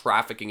essentially just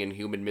trafficking in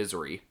human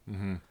misery,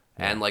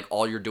 and like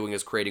all you're doing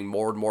is creating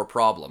more and more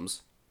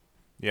problems.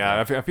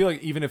 Yeah, I feel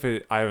like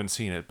I haven't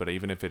seen it, but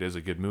even if it is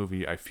a good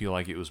movie, I feel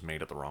like it was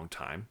made at the wrong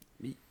time.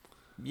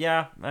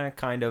 Yeah,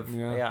 kind of.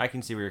 Yeah, I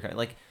can see where you're kind of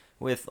like.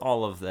 With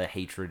all of the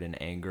hatred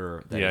and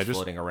anger that is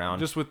floating around.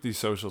 Just with the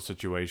social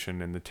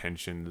situation and the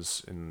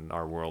tensions in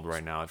our world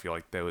right now, I feel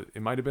like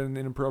it might have been an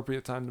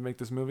inappropriate time to make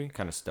this movie.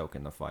 Kind of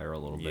stoking the fire a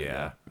little bit.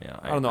 Yeah.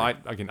 I don't know.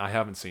 I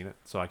haven't seen it,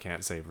 so I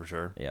can't say for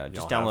sure. Yeah,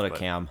 just download a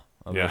cam.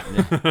 Yeah.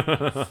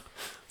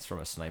 It's from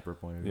a sniper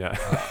point of view. Yeah.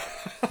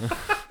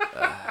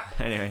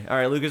 Anyway, all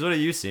right, Lucas, what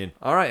have you seen?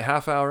 All right,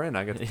 half hour in,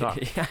 I get to talk.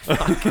 We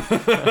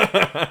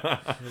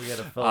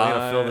gotta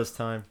fill this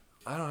time.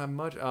 I don't have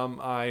much.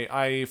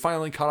 I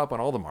finally caught up on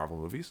all the Marvel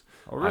movies.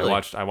 Oh, really?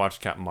 I watched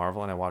Captain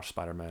Marvel and I watched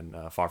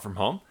Spider-Man Far From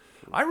Home.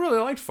 I really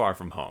liked Far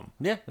From Home.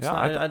 Yeah,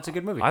 it's a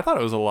good movie. I thought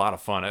it was a lot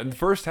of fun. In the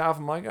first half,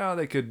 I'm like,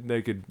 they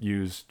could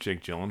use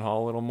Jake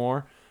Gyllenhaal a little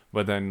more.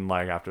 But then,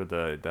 like after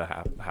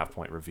the half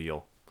point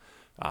reveal,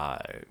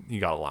 he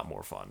got a lot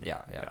more fun.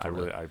 Yeah.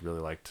 Totally. I really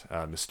liked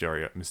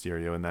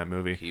Mysterio in that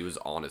movie. He was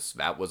honest.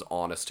 That was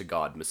honest to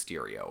God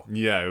Mysterio.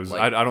 Yeah, it was.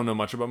 Like, I don't know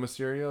much about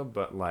Mysterio,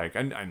 but like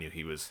I knew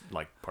he was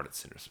like part of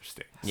Sinister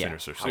State. Yeah.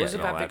 Sinister State. How is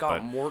it that they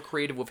got more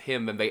creative with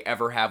him than they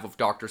ever have with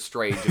Doctor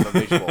Strange in the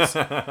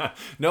visuals?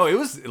 No, it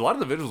was a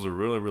lot of the visuals were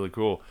really really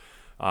cool.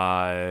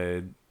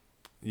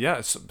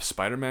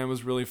 Spider-Man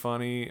was really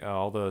funny.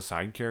 All the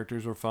side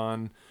characters were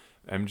fun.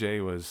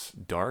 MJ was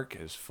dark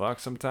as fuck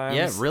sometimes.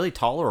 Yeah, really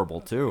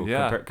tolerable too.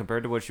 Yeah.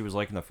 Compared to what she was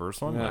like in the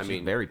first one. Yeah. I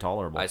mean, very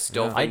tolerable. I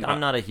still think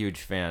I'm not a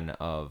huge fan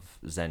of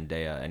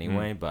Zendaya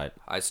anyway, but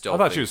I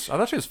thought she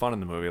was fun in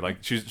the movie. Like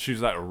she's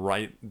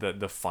that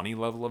the funny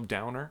level of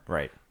downer.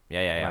 Right.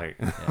 Yeah.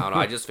 Like, I don't know.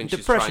 I just think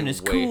depression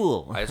is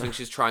cool. I just think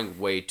she's trying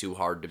way too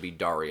hard to be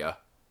Daria.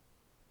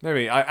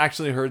 Maybe. I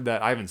actually heard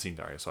that. I haven't seen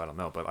Daria, so I don't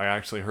know. But I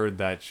actually heard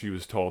that she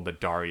was told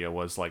that Daria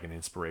was like an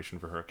inspiration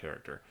for her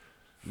character.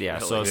 Yeah,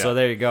 so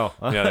there you go.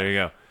 Yeah, there you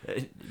go.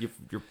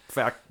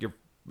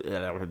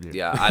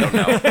 Yeah, I don't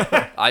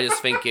know. I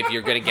just think if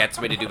you're gonna get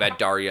somebody to do that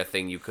Daria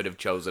thing, you could have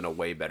chosen a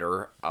way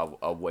better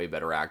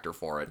actor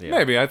for it. Yeah.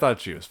 Maybe. I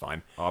thought she was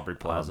fine. Aubrey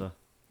Plaza.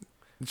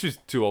 She's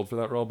too old for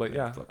that role, but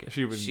yeah,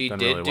 She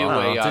did really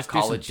well. Just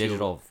college do some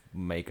digital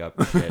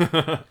makeup shit.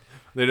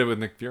 They did with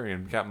Nick Fury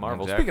and Captain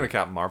Marvel. Exactly. Speaking of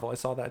Captain Marvel, I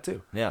saw that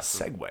too. Yeah.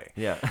 Segue.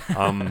 Yeah.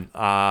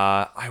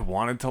 I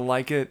wanted to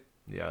like it.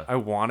 Yeah. I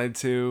wanted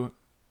to.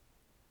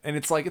 And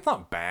it's like, it's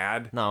not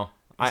bad. No.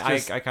 I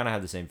kind of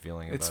had the same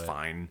feeling about it. It's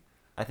fine.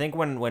 I think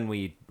when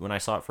I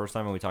saw it first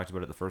time and we talked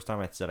about it the first time,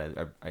 I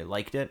said I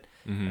liked it,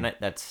 and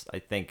I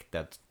think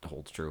that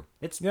holds true.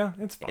 It's fine.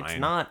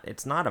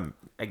 It's not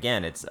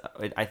again. It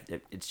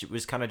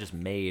was kind of just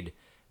made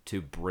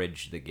to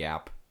bridge the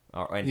gap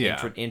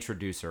and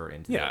introduce her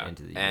into the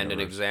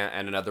universe.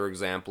 And another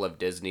example of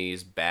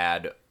Disney's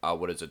bad,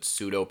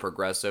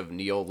 pseudo-progressive,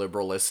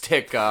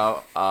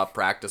 neoliberalistic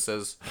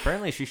practices.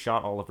 Apparently, she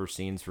shot all of her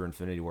scenes for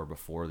Infinity War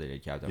before they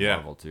did Captain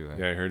Marvel too.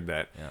 Yeah, I heard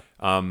that. Yeah.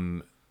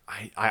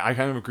 I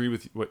kind of agree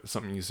with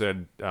something you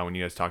said when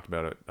you guys talked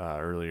about it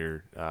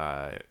earlier.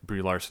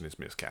 Brie Larson is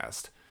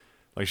miscast.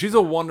 Like, she's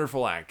a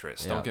wonderful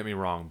actress. Don't get me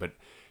wrong, but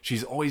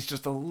she's always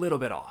just a little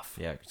bit off.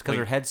 Yeah, it's because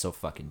her head's so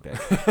fucking big.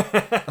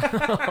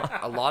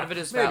 A lot of it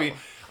is maybe.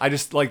 I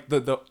just like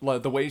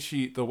the way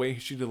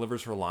she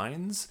delivers her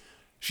lines.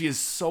 She is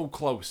so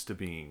close to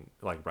being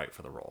like right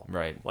for the role.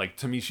 Right. Like,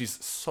 to me,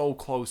 she's so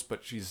close,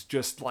 but she's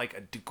just like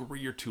a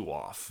degree or two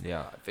off.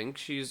 Yeah. I think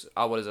she's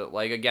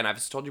like, again,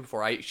 I've told you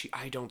before, I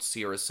don't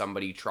see her as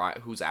somebody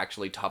who's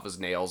actually tough as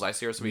nails. I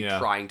see her as somebody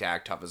trying to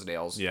act tough as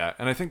nails. Yeah,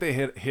 and I think they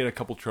hit a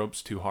couple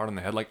tropes too hard on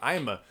the head. Like, I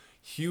am a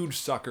huge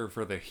sucker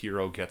for the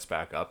hero gets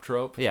back up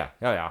trope. Yeah.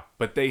 Oh yeah.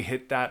 But they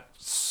hit that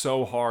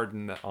so hard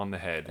on the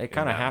head. It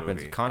kind of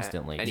happens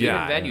constantly. And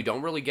even then, you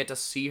don't really get to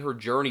see her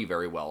journey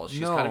very well. She's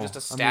kind of just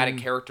a static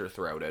character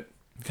throughout it.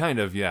 Kind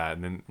of, yeah.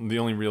 And then the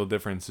only real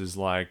difference is,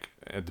 like,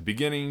 at the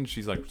beginning,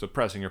 she's like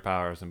suppressing her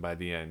powers, and by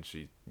the end,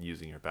 she's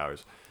using her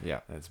powers. Yeah,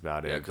 that's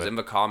about it. Yeah, because in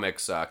the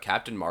comics,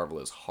 Captain Marvel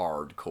is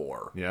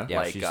hardcore. Yeah, yeah,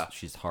 like,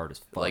 she's hard as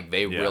fuck. Like,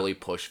 they really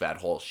push that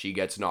whole. She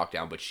gets knocked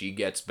down, but she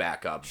gets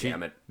back up.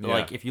 Damn it!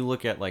 Like, if you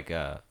look at like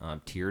a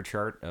tier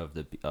chart of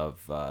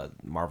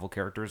Marvel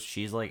characters,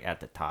 she's like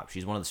at the top.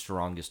 She's one of the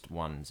strongest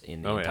ones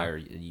in the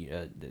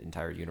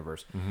entire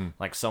universe. Mm-hmm.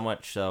 Like, so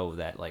much so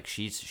that like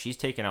she's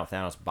taken out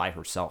Thanos by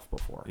herself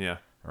before. Yeah.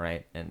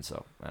 Right, and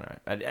so I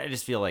don't know. I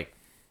just feel like,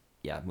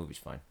 yeah, movie's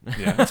fine.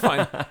 Yeah, it's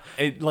fine.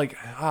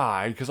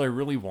 Because I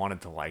really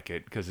wanted to like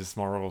it because it's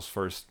Marvel's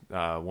first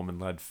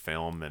woman-led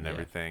film and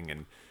everything,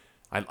 and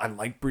I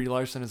like Brie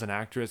Larson as an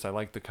actress. I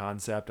like the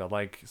concept. I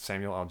like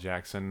Samuel L.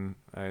 Jackson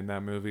in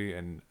that movie,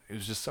 and it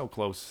was just so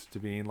close to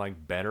being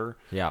like better.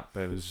 Yeah,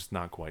 but it was just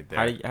not quite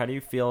there. How do you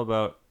feel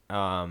about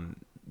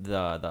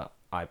the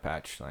eye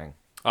patch thing?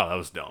 Oh, that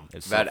was dumb.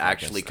 That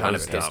actually kind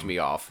of pissed me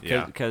off.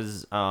 Yeah,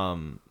 because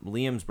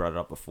Liam's brought it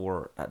up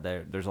before.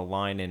 There's a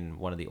line in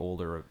one of the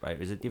older.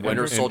 Is it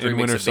Winter Soldier?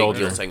 Makes a big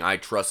deal saying, "I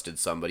trusted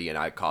somebody and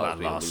I caused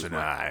me to lose my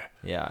eye."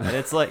 Yeah, and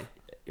it's like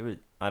it was.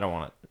 I don't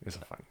want it. It's a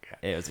fucking cat.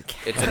 It was a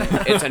cat.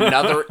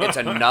 It's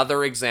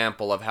another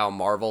example of how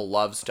Marvel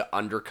loves to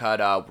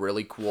undercut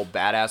really cool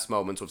badass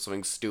moments with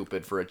something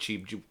stupid for a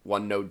cheap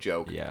one note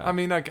joke. Yeah, I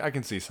mean, I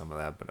can see some of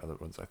that, but other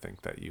ones I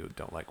think that you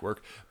don't like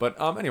work. But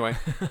anyway,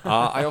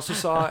 I also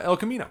saw El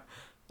Camino.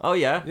 Oh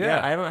yeah?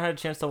 Yeah. I haven't had a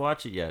chance to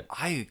watch it yet.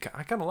 I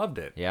kind of loved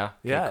it. Yeah,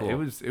 yeah. cool.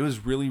 It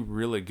was really,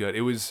 really good.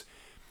 It was.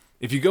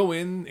 If you go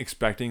in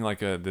expecting like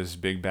this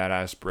big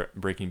badass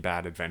Breaking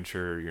Bad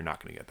adventure, you're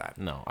not gonna get that.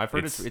 No, I've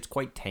heard it's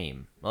quite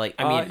tame. Like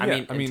I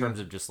mean, in terms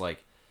of just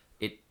like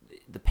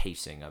the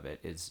pacing of it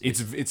is.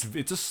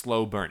 It's a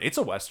slow burn. It's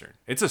a western.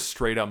 It's a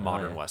straight up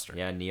modern western.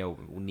 Yeah, neo.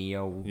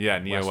 Yeah,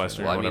 neo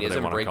western. Well, I mean, isn't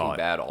call Breaking it.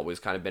 Bad always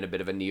kind of been a bit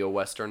of a neo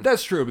western?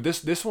 That's true, but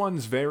this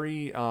one's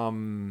very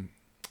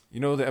you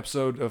know the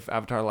episode of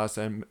Avatar: The Last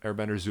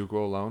Airbender, Zuko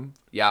Alone?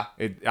 Yeah.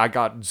 I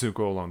got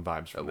Zuko Alone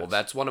vibes from Well, this.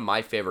 that's one of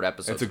my favorite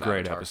episodes. It's a great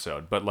Avatar.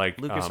 episode, but like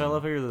Lucas, I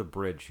love how you're the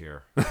bridge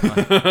here because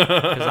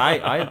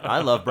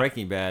I love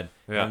Breaking Bad,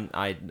 and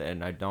I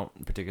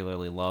don't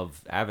particularly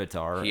love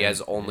Avatar. He has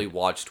only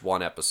watched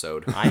one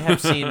episode. I have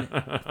seen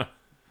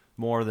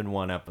more than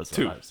one episode.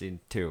 2. I've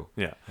seen 2.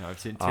 Yeah, I've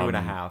seen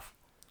 2.5.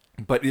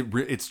 But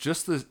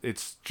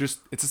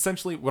it's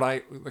essentially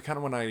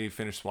what when I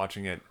finished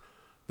watching it.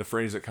 The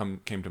phrase that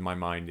came to my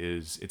mind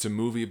is, it's a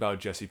movie about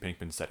Jesse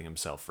Pinkman setting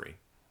himself free.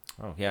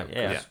 Oh,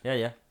 yeah.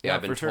 Yeah,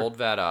 I've been told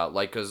that,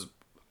 because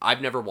I've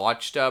never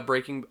watched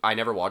Breaking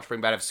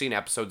Bad. I've seen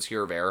episodes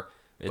here or there.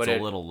 It's a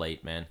little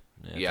late, man.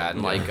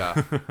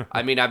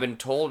 I mean,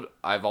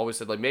 I've always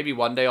said, like, maybe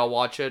one day I'll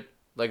watch it.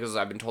 Like, because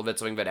I've been told that's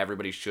something that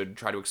everybody should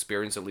try to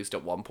experience at least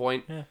at one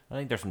point. Yeah, I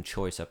think there's some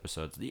choice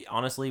episodes.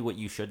 Honestly, what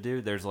you should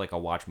do, there's like a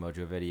Watch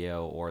Mojo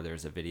video, or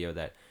there's a video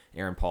that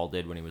Aaron Paul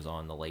did when he was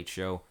on The Late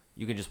Show.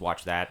 You can just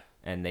watch that,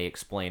 and they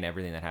explain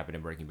everything that happened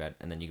in Breaking Bad,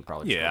 and then you can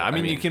probably... Yeah, I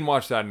mean, you can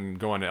watch that and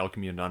go on to El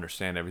Camino to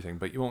understand everything,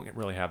 but you won't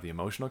really have the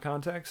emotional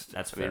context.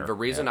 That's fair. The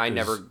reason I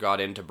never got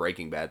into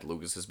Breaking Bad,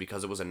 Lucas, is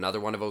because it was another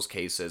one of those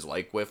cases,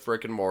 like with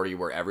Rick and Morty,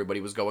 where everybody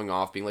was going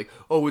off being like,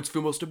 oh, it's the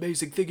most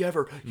amazing thing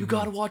ever. You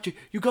gotta watch it.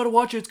 You gotta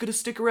watch it. It's gonna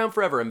stick around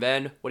forever. And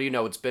then, what do you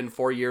know? It's been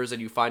 4 years,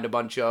 and you find a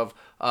bunch of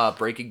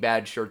Breaking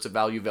Bad shirts at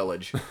Value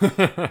Village.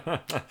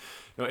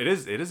 No, it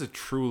is a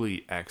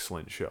truly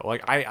excellent show.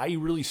 Like I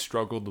really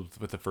struggled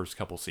with the first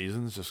couple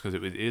seasons just because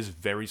it is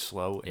very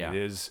slow. Yeah.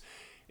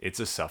 It's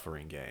a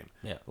suffering game.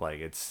 Yeah. Like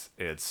it's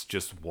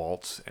just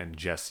Walt and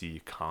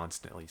Jesse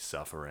constantly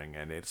suffering,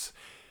 and it's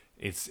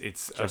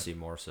Jesse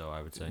more so,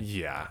 I would say.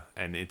 Yeah,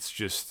 and it's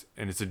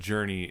a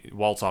journey.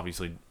 Walt's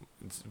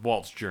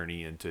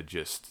journey into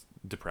just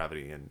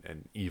depravity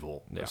and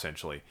evil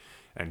essentially,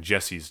 and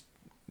Jesse's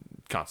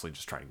constantly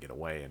just trying to get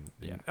away. And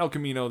El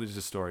Camino, there's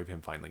a story of him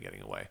finally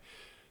getting away.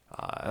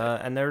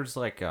 And there's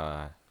like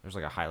there's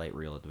like a highlight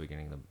reel at the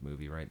beginning of the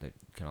movie, right? That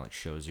kind of like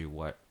shows you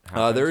what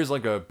happens. There is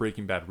like a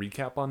Breaking Bad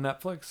recap on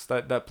Netflix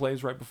that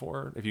plays right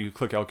before. If you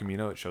click El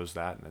Camino, it shows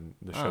that, and then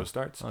the show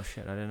starts. Oh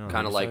shit, I didn't know.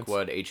 Kind of that. like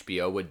what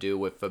HBO would do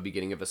with the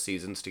beginning of a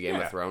seasons to Game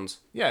of Thrones.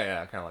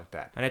 Yeah, kind of like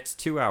that. And it's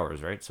 2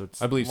 hours, right? So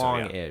it's I believe so,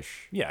 yeah.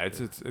 long-ish. Yeah,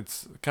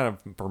 it's kind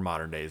of for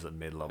modern days a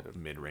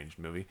mid-range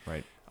movie.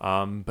 Right.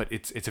 But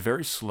it's a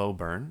very slow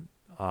burn.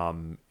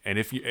 And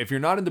if you're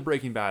not into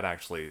Breaking Bad,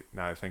 actually,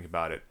 now I think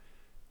about it,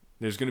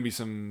 there's going to be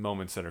some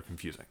moments that are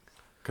confusing,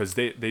 because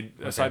they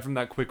aside from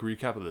that quick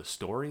recap of the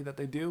story that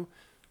they do,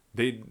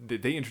 they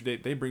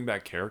bring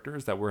back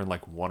characters that were in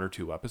like 1 or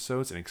 2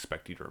 episodes and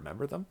expect you to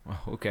remember them. Oh,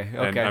 okay.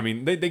 And, I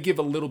mean, they give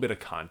a little bit of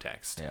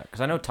context. Yeah,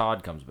 because I know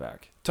Todd comes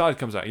back. Todd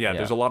comes out. Yeah,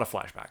 there's a lot of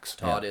flashbacks.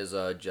 Todd is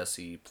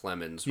Jesse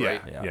Plemons,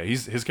 right? Yeah.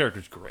 His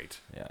character's great.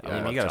 Yeah, I I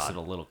mean, love you gotta Todd. sit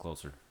a little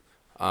closer.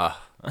 Yeah,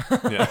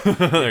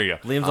 there you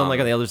go. Liam's on like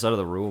on the other side of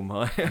the room.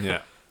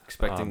 Yeah.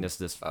 Expecting this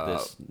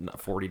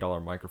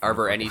 $40 microphone. Are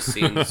there any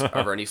scenes?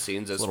 Are there any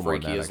scenes as little more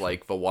than freaky that, as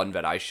like the one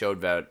that I showed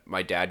that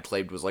my dad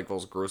claimed was like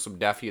those gruesome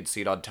death he had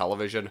seen on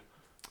television?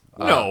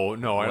 No, I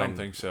don't When-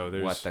 think so.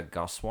 There's What, the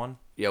Gus one?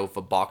 Yeah, with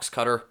the box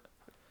cutter.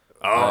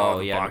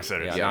 the yeah, box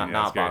setters. yeah,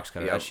 not it's great. box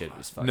cutter. Yeah. That shit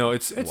is fucking. No,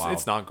 it's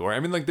wild. not gore. I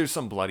mean, like there's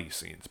some bloody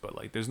scenes, but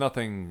like there's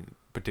nothing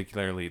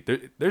particularly.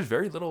 There's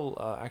very little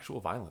actual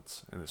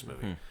violence in this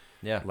movie.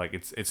 Yeah, Like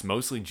it's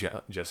mostly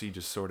Jesse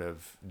just sort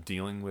of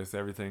dealing with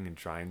everything and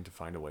trying to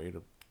find a way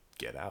to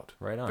get out.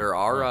 right on. There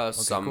are Oh, okay,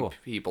 some cool.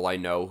 people I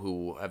know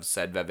who have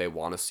said that they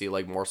want to see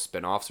like more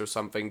spin-offs or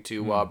something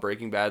to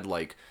Breaking Bad.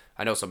 Like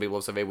I know some people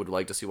have said they would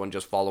like to see one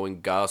just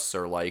following Gus,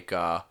 or like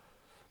I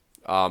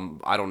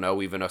don't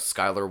know, even a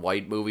Skylar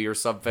White movie or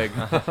something.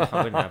 I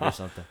wouldn't have or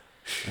something.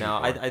 No,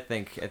 I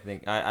think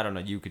I don't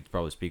know. You could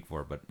probably speak for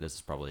it, but this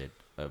is probably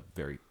a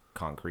very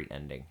concrete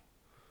ending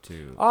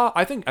to.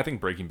 I think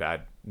Breaking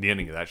Bad, the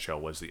ending of that show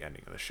was the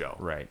ending of the show.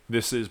 Right.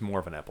 This is more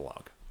of an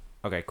epilogue.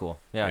 Okay, cool.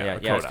 Yeah.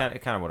 Yeah, It's Coda.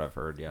 kind of what I've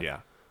heard. Yeah.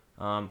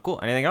 Yeah. Cool.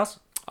 Anything else?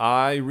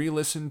 I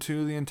re-listened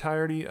to the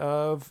entirety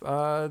of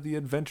the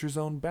Adventure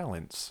Zone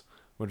Balance,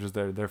 which is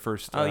their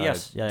first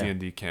yes. Yeah, yeah.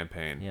 D&D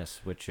campaign.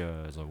 Yes, which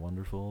is a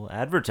wonderful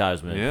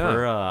advertisement Yeah.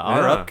 for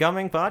our Yeah.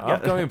 upcoming podcast.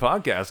 Upcoming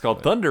podcast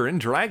called Thunder and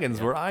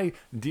Dragons, where I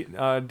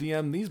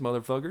DM these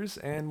motherfuckers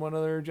and one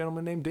other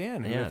gentleman named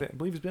Dan, who Yeah. I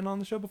believe has been on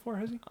the show before,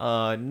 has he?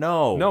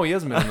 No. No, he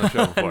hasn't been on the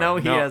show before. No,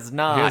 he has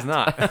not. He has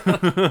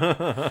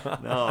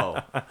not.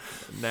 No.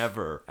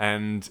 Never.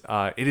 And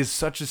it is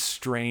such a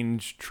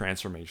strange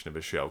transformation of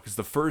a show, because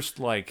their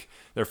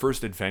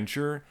first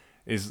adventure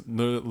is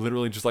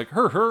literally just like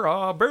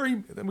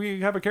Barry.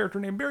 We have a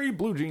character named Barry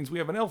Blue Jeans. We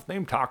have an elf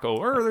named Taco.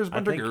 There's a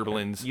bunch of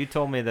gerblins. You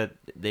told me that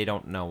they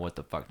don't know what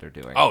the fuck they're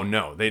doing. Oh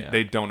no,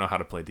 they don't know how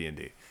to play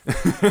D&D.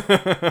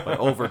 But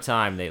over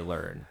time they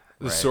learn.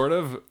 Right? Sort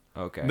of.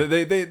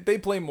 Okay. They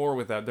play more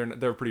with that.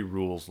 They're a pretty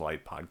rules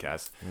light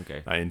podcast.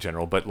 Okay. In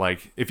general, but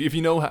like if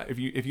you know how, if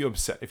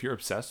you're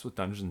obsessed with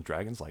Dungeons and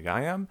Dragons like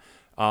I am,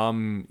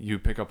 you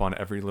pick up on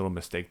every little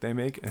mistake they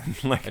make,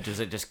 and like Does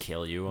it just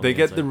kill you? on they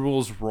get inside? the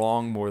rules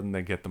wrong more than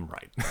they get them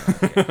right.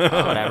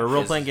 Whatever.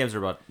 Role playing games are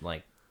about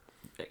like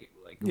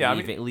Yeah, I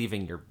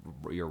leaving your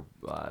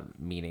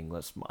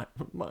meaningless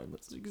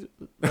mindless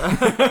existence.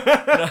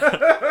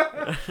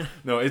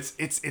 No,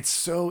 it's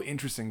so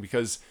interesting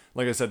because,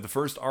 like I said, the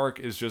first arc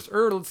is just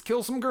let's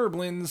kill some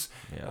gerblins,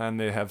 and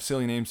they have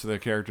silly names to their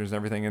characters and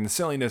everything, and the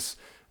silliness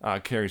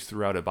carries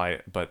throughout it. By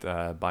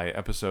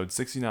episode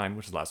 69,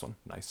 which is the last one,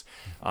 nice.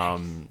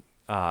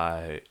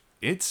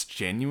 It's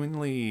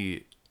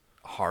genuinely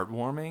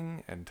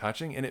heartwarming and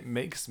touching, and it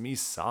makes me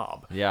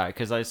sob. Yeah,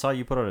 because I saw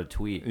you put out a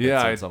tweet. That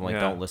Yeah, said something like,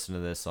 yeah. "Don't listen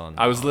to this on."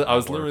 I was at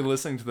work." literally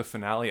listening to the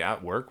finale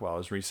at work while I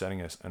was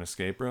resetting an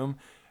escape room,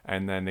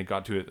 and then they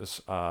got to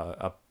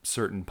a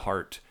certain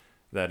part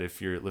that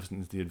if you're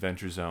listening to the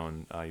Adventure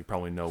Zone, you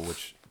probably know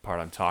which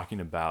part I'm talking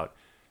about,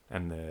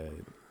 and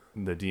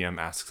the DM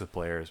asks the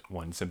players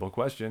one simple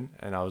question,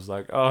 and I was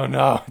like, "Oh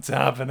no, it's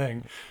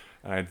happening."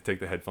 And I had to take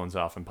the headphones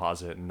off and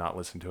pause it and not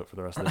listen to it for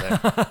the rest of the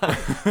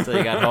day. So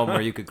you got home where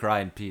you could cry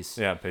in peace.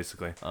 Yeah,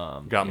 basically.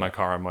 Got in yeah. my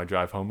car on my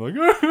drive home, like,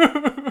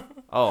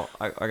 Oh,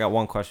 I got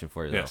one question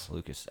for you though, Yes.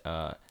 Lucas.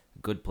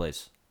 Good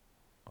Place.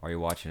 Are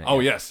you watching it? oh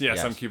yet?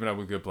 yes, I'm keeping up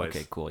with Good Place.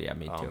 Okay, cool. Yeah,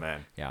 me too. Oh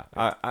man. Yeah,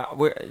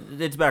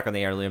 it's back on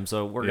the air, Liam.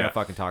 So we're Yeah. gonna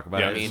fucking talk about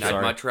Yeah, it. I mean, Sorry.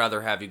 I'd much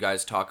rather have you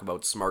guys talk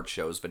about smart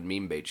shows than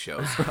meme bait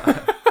shows.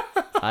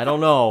 I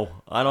don't know.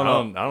 I don't know.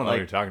 I don't know what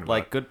you're talking about.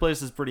 Like Good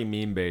Place is pretty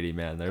meme baity,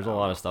 man. There's a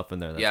lot of stuff in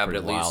there. That's Yeah, but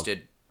pretty at least wild.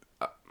 it.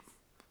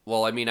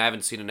 Well, I mean, I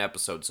haven't seen an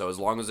episode, so as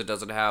long as it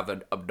doesn't have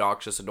an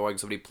obnoxious, annoying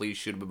somebody, please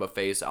shoot him in the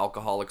face,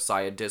 alcoholic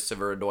scientists,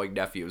 or annoying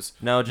nephews.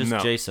 No, just No.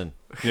 Jason.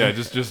 Yeah,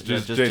 just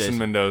Jason Jason.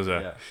 Mendoza.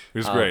 Yeah.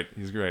 He's great.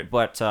 He's great.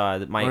 But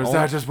my Or is own,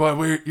 that just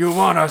what you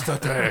want us to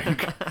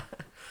think?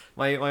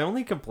 my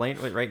only complaint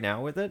right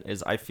now with it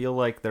is I feel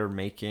like they're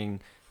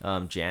making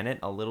Janet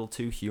a little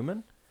too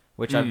human,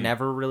 which I've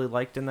never really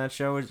liked in that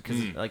show.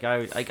 Because like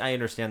I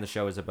understand the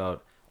show is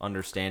about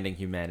understanding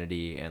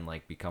humanity and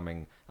like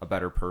becoming a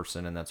better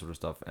person and that sort of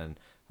stuff, and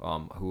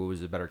who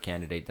is a better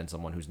candidate than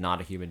someone who's not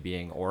a human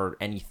being or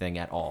anything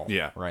at all.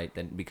 Yeah. Right.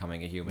 Than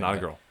becoming a human. Not a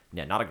girl.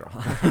 Yeah, not a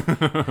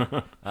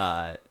girl.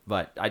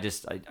 But I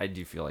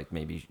do feel like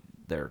maybe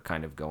they're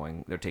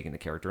taking the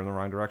character in the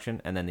wrong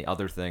direction. And then the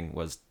other thing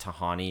was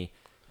Tahani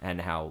and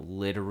how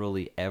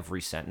literally every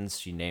sentence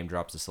she name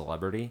drops a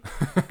celebrity.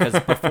 Because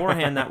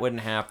beforehand that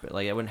wouldn't happen.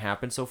 Like it wouldn't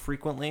happen so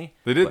frequently.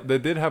 They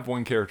did have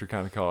one character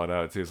kind of call it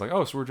out too. It's like,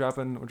 oh, so we're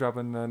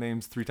dropping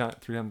names three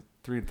at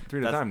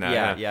a time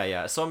now.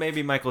 Yeah. So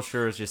maybe Michael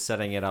Schur is just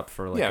setting it up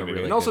for like a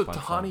really and also good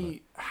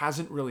Tahani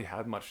hasn't really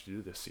had much to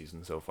do this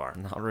season so far.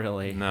 Not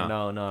really.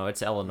 No.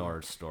 It's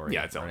Eleanor's story.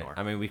 Yeah, it's Eleanor. Right?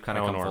 I mean, we've kind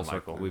of come Eleanor full and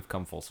circle. Michael. We've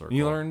come full circle.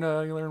 You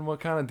learn what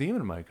kind of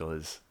demon Michael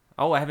is.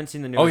 Oh, I haven't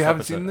seen the newest. Oh, you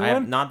haven't episode. seen the I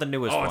have one? not the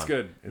newest one. Oh, it's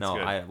good.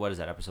 What is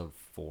that? Episode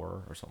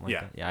 4 or something like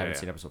that? Yeah, I haven't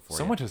seen episode 4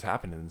 So yet. much has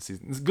happened in the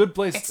season. This Good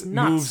Place It's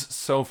nuts. moves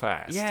so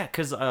fast. Yeah,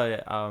 because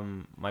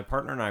my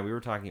partner and I, we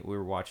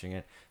were watching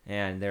it,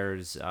 and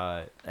there's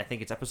I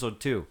think it's episode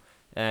 2,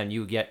 and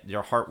you get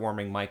your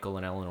heartwarming Michael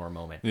and Eleanor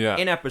moment. Yeah.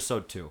 In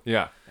episode 2.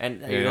 Yeah.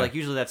 And Yeah. like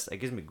usually it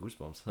gives me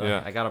goosebumps.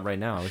 Yeah. I got them right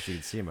now. I wish you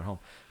could see them at home.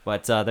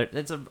 But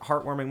it's a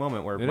heartwarming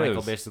moment where It Michael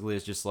is. basically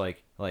is just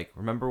like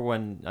remember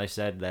when I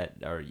said that,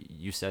 or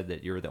you said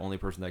that you're the only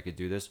person that could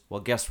do this? Well,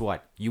 guess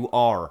what? You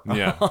are.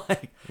 Yeah.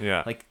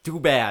 Yeah. Like too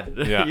bad.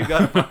 Yeah. You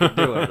gotta fucking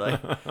do it.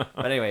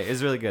 But anyway,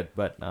 it's really good.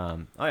 But all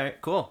right,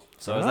 cool.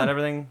 So is that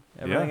everything?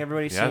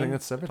 Everybody's Yeah, I seen? think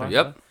that's everything.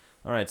 Yep.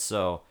 All right,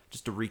 so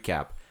just to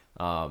recap,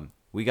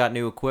 we got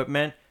new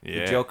equipment.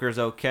 Yeah. The Joker's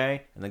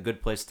okay, and the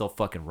Good Place still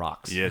fucking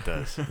rocks. Yeah, it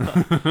does.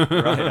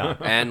 Right on.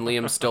 And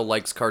Liam still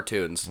likes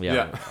cartoons.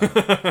 Yeah.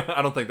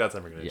 I don't think that's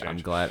ever going to Yeah, I'm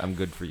change. glad. I'm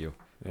good for you.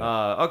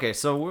 Okay,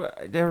 so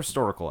the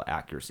historical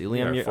accuracy,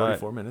 Liam. We're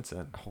 44 minutes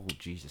in. Oh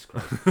Jesus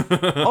Christ!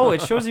 Oh,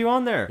 it shows you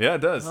on there. Yeah,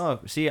 it does. Oh,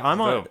 see, I'm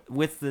on Dope.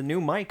 with the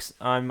new mics.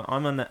 I'm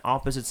on the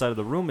opposite side of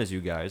the room as you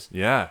guys.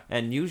 Yeah.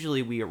 And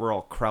usually we're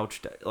all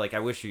crouched. Like I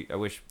wish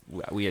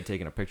we had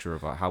taken a picture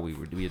of how we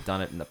had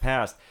done it in the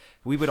past.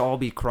 We would all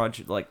be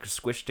crunched, like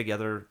squished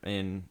together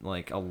in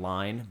like a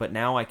line. But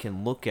now I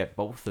can look at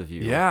both of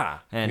you. Yeah.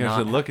 And you guys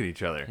not- should look at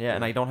each other. Yeah,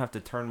 and I don't have to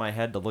turn my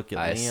head to look at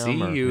I Liam.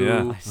 see or- you.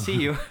 Yeah. I see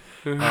you.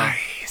 I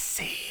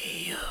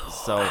see you.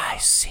 So I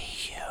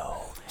see you.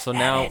 so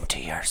now. Into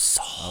your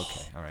soul.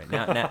 Okay, all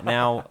right.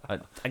 Now,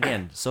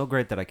 again, so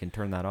great that I can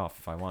turn that off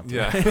if I want to.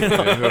 Yeah.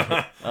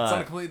 It's on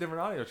a completely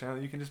different audio channel.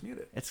 You can just mute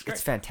it. It's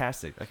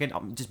fantastic.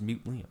 I'll just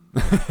mute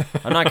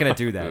Liam. I'm not gonna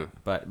do that,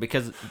 but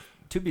because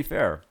to be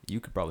fair, you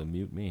could probably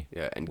mute me.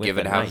 Yeah, and with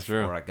given a how knife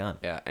or a gun.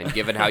 Yeah, and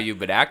given how you've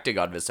been acting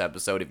on this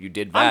episode, if you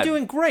did I'm that,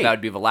 doing great. That would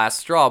be the last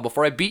straw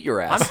before I beat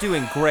your ass. I'm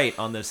doing great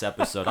on this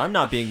episode. I'm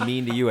not being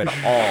mean to you at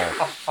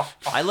all.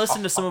 I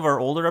listened to some of our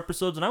older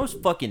episodes and I was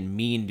fucking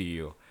mean to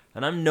you.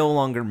 And I'm no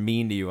longer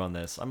mean to you on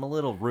this. I'm a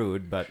little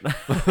rude, but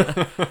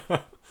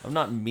I'm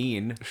not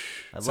mean.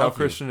 That's how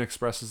Christian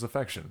expresses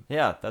affection.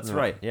 Yeah, that's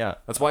right. Yeah.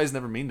 That's why he's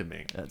never mean to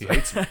me. He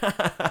hates me.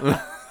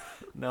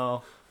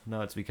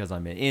 No, it's because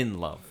I'm in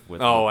love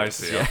with Oh, I Lucas.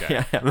 see. Yeah,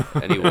 Okay.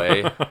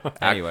 yeah.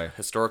 Anyway,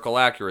 historical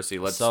accuracy.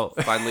 Let's So-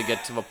 finally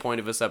get to the point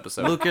of this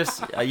episode. Lucas,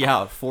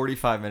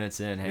 45 minutes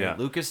in. Hey, Yeah.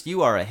 Lucas,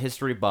 you are a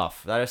history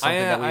buff. That is something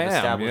that we've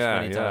established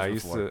many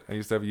times before. I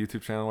used to have a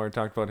YouTube channel where I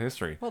talked about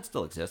history. Well, it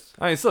still exists.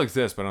 I mean, it still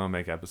exists, but I don't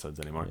make episodes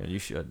anymore. Yeah, you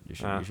should. You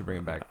should bring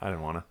it back. I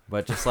didn't want to.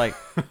 But just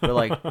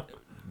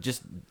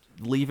just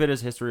leave it as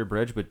history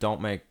abridged, but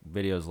don't make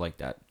videos like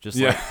that. Just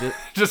Yeah. like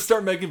Just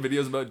start making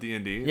videos about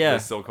D&D. Yeah.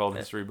 It's still called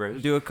History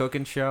Bridge. do a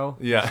cooking show.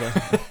 Yeah.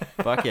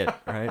 Fuck it,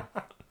 right?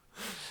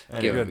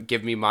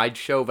 Give me my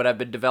show that I've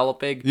been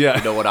developing. Yeah.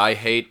 You know what I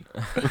hate?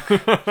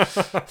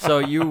 So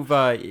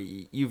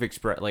you've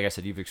expressed, like I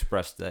said, you've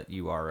expressed that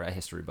you are a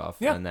history buff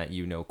Yeah. and that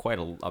you know quite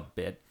a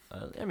bit.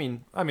 I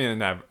mean,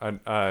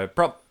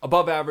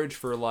 above average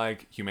for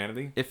like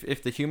humanity.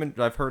 if the human,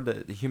 I've heard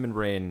that the human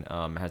brain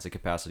has a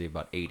capacity of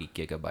about 80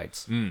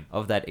 gigabytes.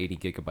 Of that 80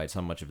 gigabytes, how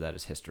much of that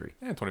is history?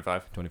 Yeah,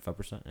 25.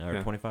 25% or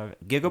Yeah. 25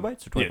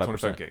 gigabytes or 25%? Yeah,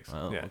 25 gigs.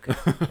 Oh, Yeah. okay.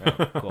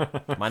 Right, cool.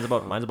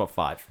 Mine's about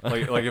 5.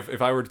 like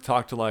if I were to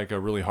talk to like a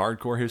really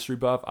hardcore history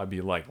buff, I'd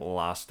be like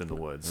lost in the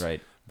woods. Right.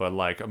 But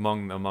like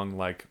among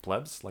like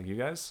plebs like you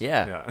guys.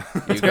 Yeah.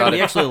 You got We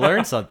it. actually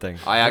learned something.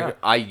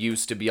 I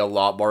used to be a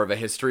lot more of a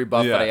history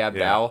buff than I am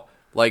Yeah. now.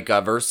 Like,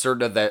 there's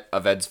certain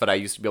events that I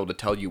used to be able to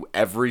tell you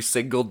every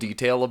single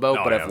detail about,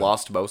 Oh, but yeah. I've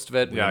lost most of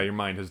it. Yeah, your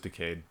mind has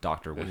decayed.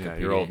 Dr. Wikipedia. Yeah,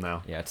 you're old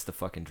now. Yeah, it's the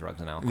fucking drugs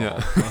and alcohol.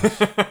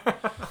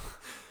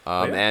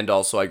 Yeah. And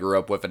also I grew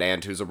up with an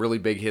aunt who's a really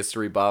big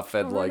history buff,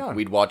 and right like on.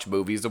 we'd watch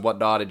movies and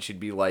whatnot, and she'd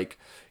be like,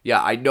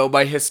 "Yeah, I know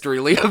my history,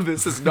 Liam.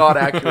 This is not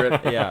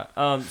accurate." Yeah.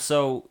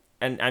 So,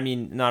 and I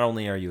mean, not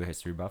only are you a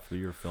history buff, but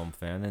you're a film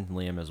fan, and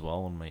Liam as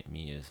well, and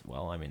me as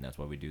well. I mean, that's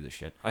why we do this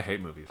shit. I hate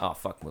movies. Oh,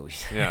 fuck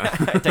movies. Yeah.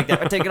 I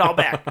take it all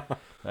back.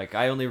 Like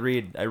I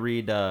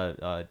read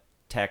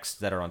texts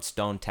that are on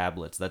stone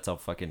tablets. That's how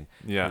fucking.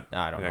 Yeah.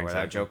 I don't know Yeah, where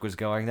that exactly. joke was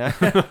going. There.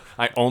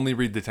 I only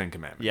read the 10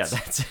 Commandments. Yeah,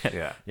 that's it.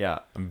 Yeah. Yeah.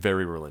 I'm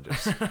very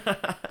religious.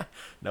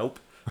 Nope.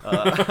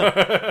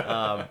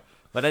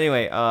 But But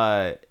anyway,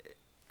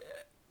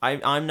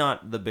 I'm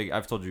not the big.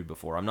 I've told you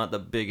before. I'm not the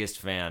biggest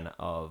fan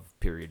of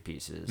period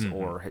pieces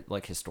or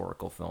like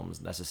historical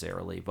films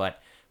necessarily.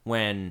 But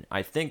when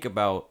I think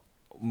about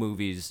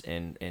movies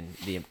and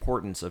the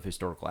importance of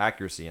historical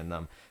accuracy in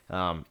them,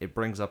 it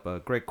brings up a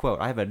great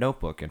quote. I have a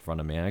notebook in front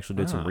of me. I actually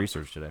did some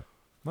research today.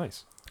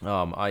 Nice.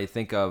 I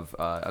think of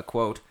a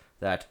quote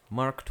that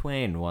Mark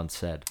Twain once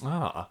said.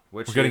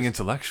 We're getting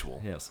intellectual.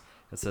 Yes.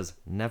 It says,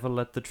 "Never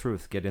let the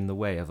truth get in the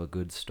way of a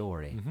good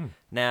story."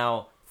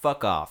 Now,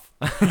 fuck off.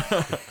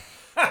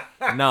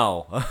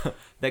 No.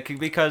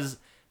 Because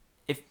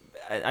if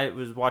I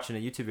was watching a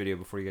YouTube video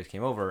before you guys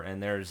came over,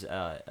 and there's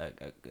a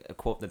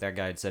quote that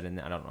guy had said,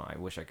 and I don't know, I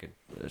wish I could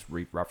just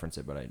reference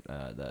it, but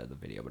the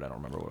video, but I don't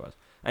remember what it was.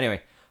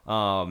 Anyway,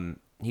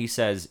 he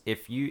says,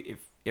 if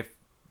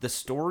the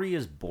story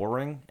is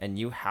boring and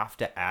you have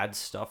to add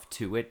stuff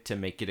to it to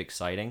make it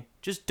exciting,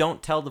 just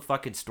don't tell the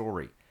fucking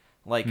story.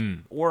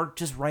 Or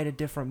just write a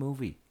different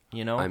movie,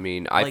 you know? I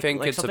mean, I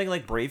think it's something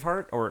like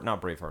Braveheart, or not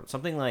Braveheart,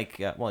 something like,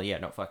 fuck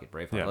it,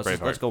 Braveheart. Yeah,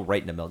 Let's go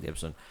right into Mel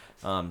Gibson.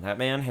 That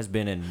man has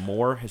been in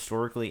more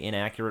historically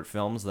inaccurate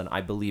films than I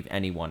believe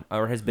anyone,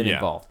 or has been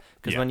involved.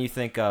 Because when you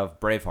think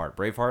of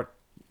Braveheart,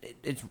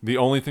 it's the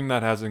only thing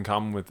that has in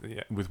common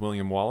with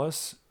William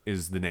Wallace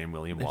is the name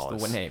William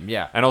Wallace. the name,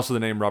 yeah. And also the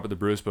name Robert the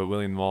Bruce, but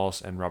William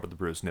Wallace and Robert the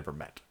Bruce never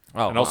met.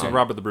 Oh, and also wow.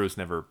 Robert the Bruce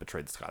never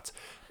betrayed the Scots.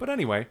 But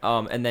anyway.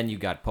 And then you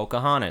got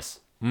Pocahontas,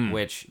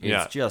 which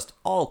is just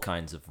all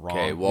kinds of wrong.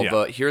 Okay,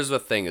 well, here's the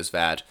thing is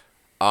that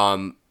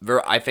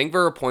I think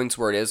there are points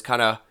where it is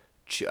kind of,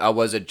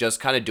 was it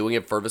just kind of doing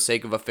it for the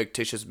sake of a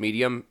fictitious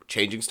medium?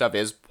 Changing stuff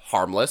is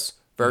harmless.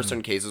 There are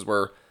certain cases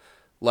where,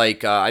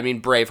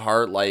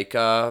 Braveheart,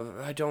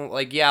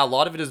 a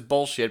lot of it is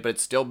bullshit, but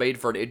it's still made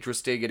for an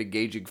interesting and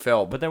engaging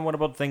film. But then what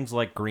about things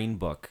like Green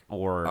Book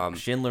or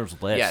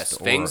Schindler's List? Yes,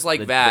 or things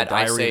like the that,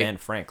 Diary I say- of Anne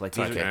Frank, like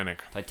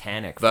Titanic.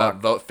 Titanic.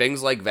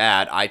 Things like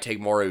that, I take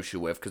more issue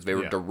with because they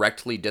were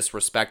directly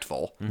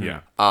disrespectful.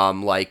 Yeah.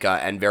 And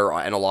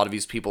a lot of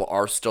these people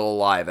are still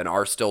alive and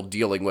are still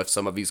dealing with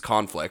some of these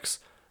conflicts.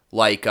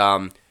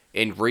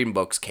 In Green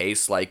Book's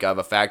case,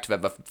 the fact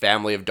that the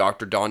family of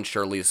Dr. Don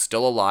Shirley is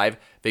still alive,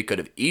 they could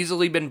have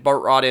easily been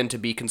brought in to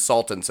be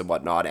consultants and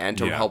whatnot and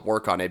to help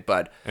work on it,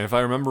 but... And if I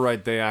remember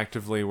right, they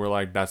actively were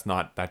like, that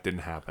didn't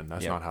happen.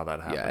 That's not how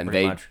that happened.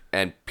 Yeah,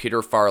 and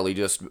Peter Farley,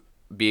 just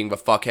being the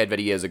fuckhead that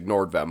he is,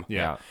 ignored them.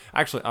 Yeah.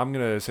 Actually, I'm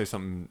going to say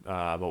something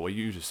about what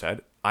you just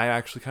said. I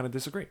actually kind of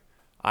disagree.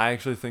 I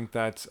actually think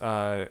that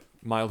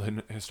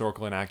mild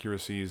historical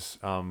inaccuracies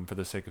for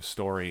the sake of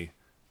story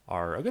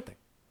are a good thing.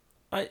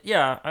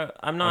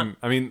 I'm not...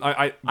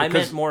 I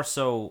meant more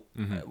so...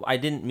 I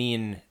didn't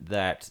mean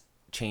that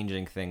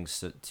changing things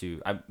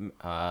to okay,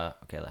 how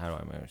do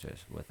I manage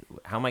this?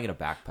 How am I going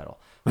to backpedal?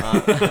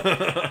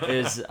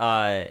 Is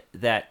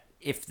that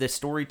if the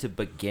story to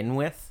begin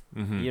with,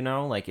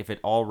 if it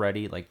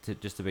already,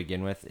 just to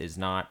begin with, is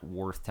not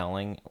worth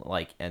telling,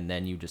 and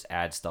then you just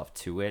add stuff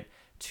to it,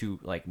 to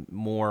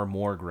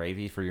more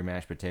gravy for your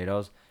mashed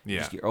potatoes,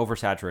 you're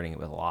oversaturating it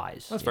with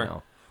lies. That's fair.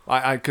 Know?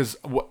 Because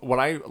what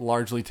I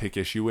largely take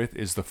issue with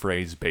is the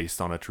phrase "based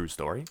on a true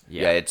story."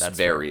 It's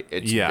very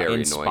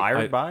annoying.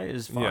 Inspired by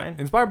is fine. Yeah,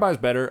 inspired by is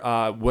better.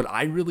 What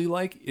I really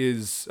like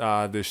is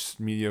this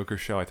mediocre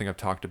show. I think I've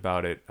talked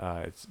about it.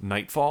 It's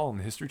Nightfall on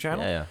the History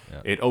Channel. Yeah.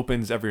 It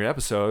opens every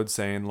episode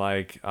saying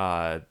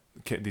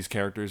these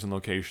characters and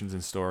locations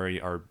and story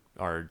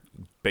are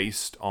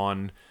based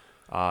on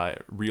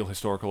real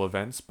historical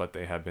events, but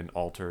they have been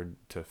altered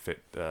to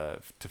fit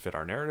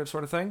our narrative,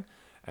 sort of thing.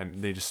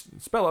 And they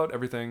just spell out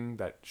everything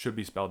that should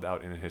be spelled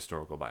out in a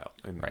historical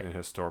in a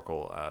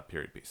historical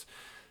period piece,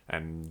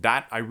 and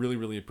that I really,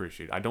 really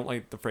appreciate. I don't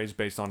like the phrase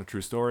 "based on a true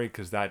story"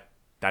 because that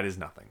is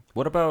nothing.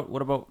 What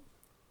about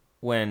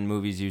when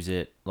movies use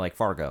it like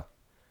Fargo?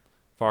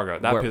 Fargo,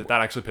 that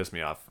actually pissed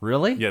me off.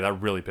 Really? Yeah, that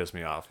really pissed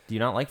me off. Do you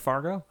not like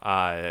Fargo?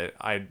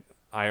 I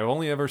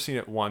only ever seen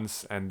it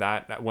once, and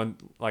that one,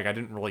 I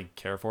didn't really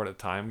care for it at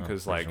the time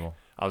because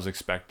I was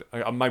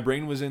my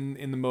brain was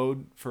in the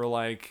mode for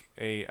a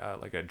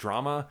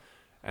drama,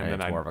 and then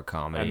it's more of a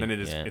comedy, and then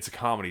it's a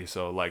comedy,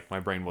 so my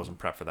brain wasn't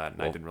prepped for that,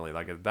 and I didn't really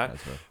like it.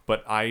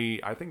 But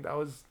I think that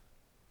was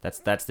that's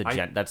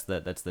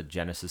the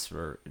genesis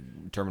for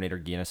Terminator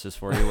Genesis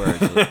for you, where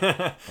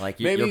it's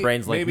your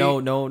brain's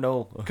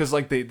no, because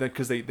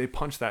they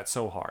punch that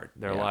so hard.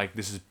 They're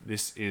this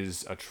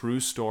is a true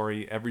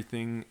story.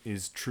 Everything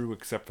is true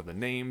except for the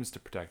names to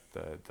protect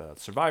the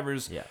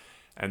survivors. Yeah.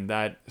 And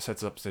that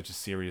sets up such a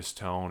serious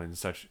tone, and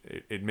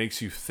it makes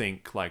you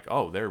think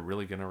they're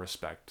really gonna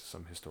respect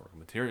some historical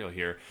material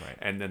here, right?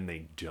 And then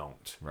they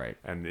don't, right?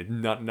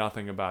 And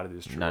nothing about it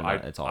is true.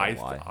 It's all a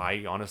lie.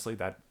 I honestly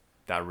that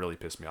really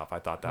pissed me off. I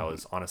thought that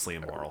was honestly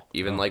immoral.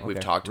 Even we've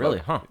talked really,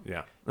 about, huh?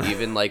 Yeah.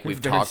 Even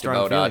we've talked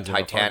about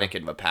Titanic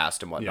in the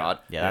past and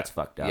whatnot. Yeah, that's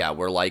fucked up. Yeah,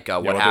 we're what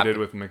happened? They did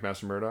with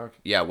McMaster Murdoch.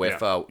 Yeah,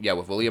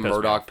 with William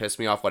Murdoch pissed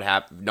me off. What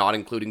happened? Not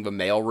including the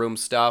mailroom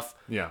stuff.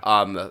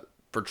 Yeah.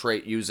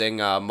 Portray using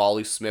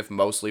Molly Smith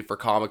mostly for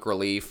comic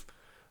relief,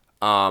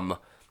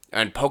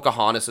 And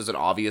Pocahontas is an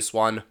obvious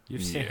one.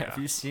 Have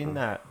you seen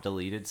that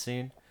deleted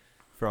scene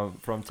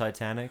from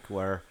Titanic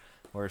where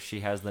she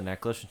has the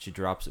necklace and she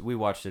drops it? We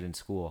watched it in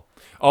school.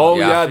 Oh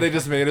Yeah. yeah, they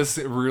just made us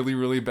really,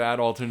 really bad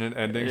alternate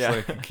endings. Yeah.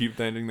 Like keep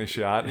the ending they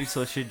shot.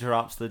 So she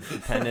drops the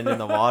pendant in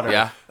the water.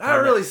 Yeah. That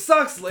really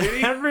sucks,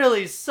 lady. That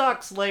really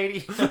sucks,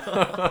 lady.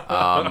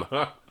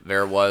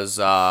 There was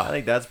I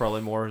think that's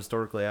probably more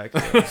historically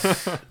accurate.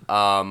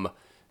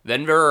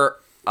 then there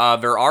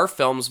are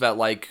films that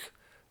like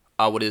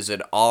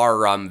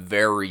are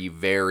very,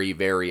 very,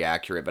 very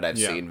accurate, but I've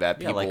Yeah. seen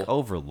that Yeah, people like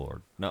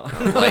Overlord. No.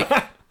 like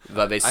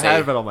that they I say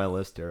had it on my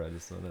list here. I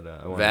just wanted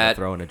to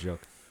throw in a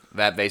joke.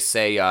 that they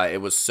say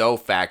it was so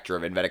fact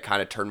driven that it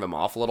kind of turned them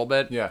off a little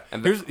bit. Yeah.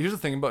 And Here's the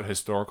thing about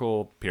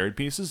historical period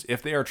pieces.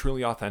 If they are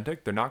truly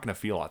authentic, they're not going to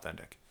feel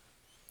authentic.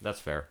 That's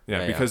fair.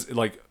 Yeah, because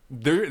like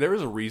there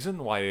is a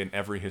reason why in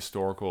every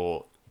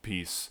historical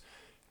piece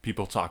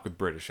people talk with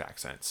British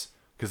accents.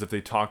 Because if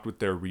they talked with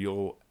their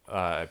real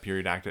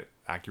period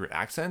accurate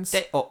accents,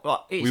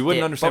 we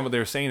wouldn't understand what they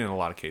were saying in a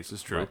lot of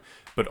cases. True, Right.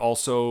 but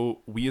also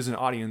we as an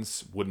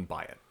audience wouldn't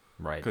buy it.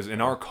 Right. Because in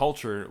our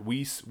culture,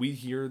 we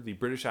hear the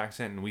British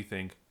accent and we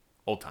think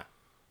old time.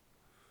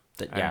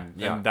 And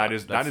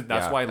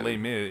that's why Les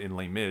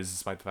Mis,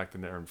 despite the fact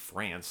that they're in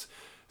France,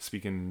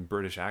 speaking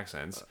British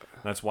accents.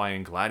 That's why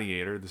in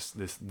Gladiator,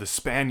 the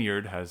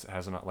Spaniard has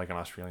an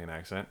Australian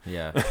accent.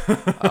 Yeah.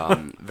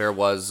 There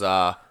was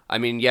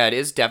it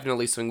is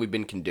definitely something we've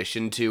been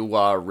conditioned to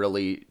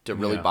really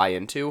buy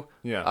into.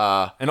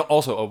 Yeah. And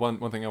also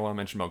one thing I want to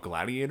mention about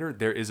Gladiator,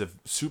 there is a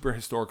super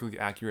historically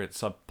accurate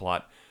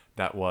subplot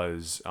that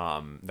was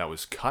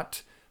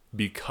cut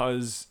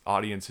because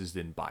audiences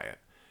didn't buy it.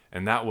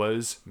 And that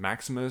was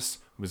Maximus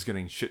was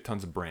getting shit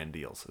tons of brand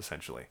deals,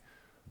 essentially.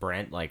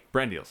 Brand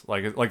deals,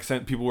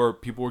 people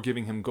were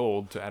giving him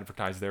gold to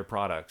advertise their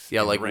products.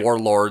 Yeah, like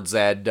warlords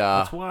and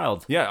That's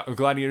wild. Yeah,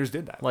 Gladiators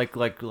did that. Like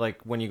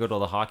when you go to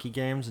the hockey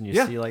games and you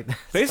see like that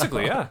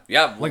basically, stuff.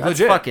 yeah, like That's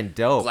legit. fucking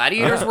dope.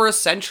 Gladiators were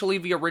essentially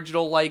the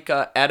original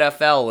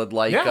NFL and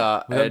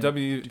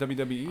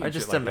WWE. I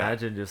just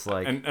imagine just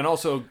like and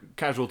also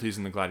casualties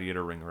in the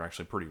Gladiator ring are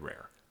actually pretty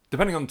rare,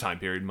 depending on the time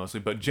period mostly,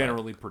 but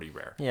generally pretty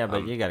rare. yeah,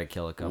 but you got to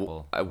kill a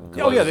couple.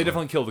 Oh yeah, they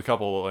definitely killed a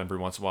couple every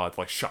once in a while to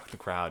like shock the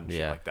crowd and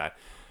shit like that.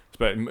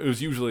 But it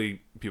was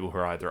usually people who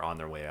are either on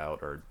their way out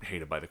or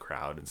hated by the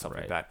crowd and stuff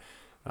like that.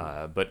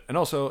 And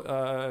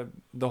also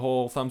the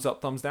whole thumbs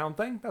up, thumbs down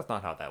thing. That's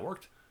not how that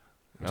worked.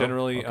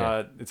 Generally,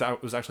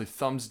 it was actually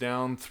thumbs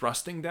down,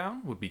 thrusting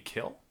down would be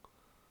kill.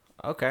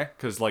 Okay.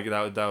 Because like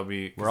that would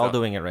be. We're all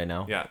doing it right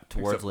now. Yeah.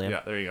 Towards Liam.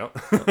 Yeah, there you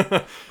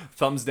go.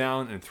 Thumbs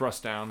down and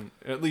thrust down.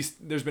 At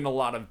least there's been a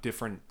lot of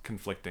different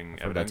conflicting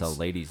evidence. That's how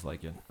ladies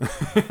like it.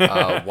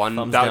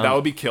 That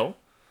would be kill.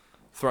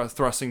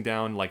 Thrusting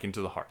down like into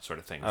the heart sort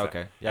of thing.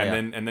 Okay. Yeah.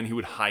 And then he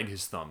would hide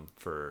his thumb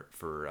for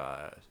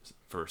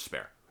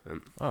spare.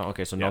 Oh,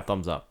 okay. So no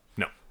thumbs up.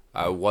 No.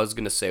 I was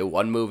gonna say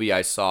one movie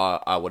I saw.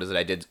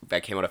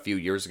 That came out a few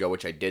years ago,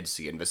 which I did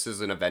see, and this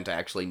is an event I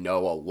actually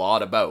know a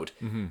lot about.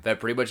 That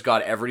pretty much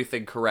got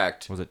everything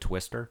correct. Was it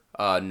Twister?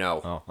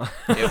 No. Oh.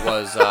 It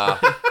was.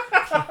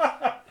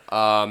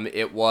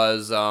 It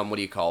was. What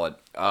do you call it?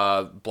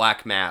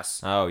 Black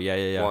Mass. Oh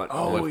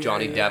yeah. With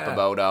Johnny Depp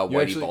about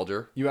Whitey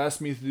Bulger. You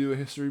asked me to do a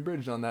history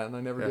bridge on that, and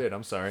I never did.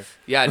 I'm sorry.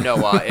 Yeah, no.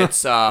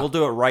 It's. We'll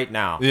do it right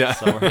now. Yeah.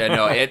 Yeah,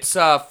 no. It's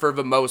for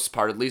the most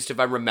part, at least if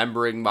I'm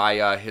remembering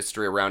my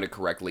history around it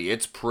correctly,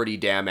 it's pretty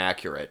damn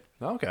accurate.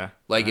 Okay.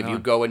 Like if you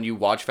go and you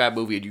watch that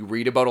movie and you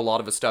read about a lot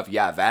of the stuff,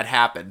 yeah, that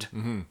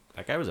happened.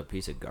 That guy was a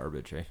piece of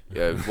garbage, eh?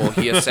 Yeah, well,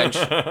 he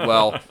essentially.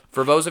 Well,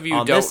 for those of you who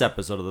On don't, this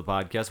episode of the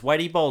podcast,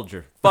 Whitey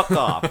Bulger, fuck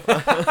off.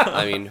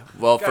 I mean,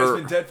 well, Guy's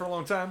been dead for a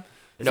long time.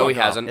 No, he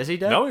hasn't. Is he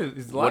dead? No,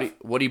 he's alive.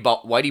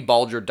 Whitey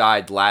Bulger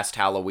died last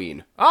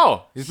Halloween.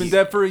 Oh, he's been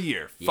dead for a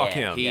year. Fuck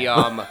him. He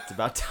It's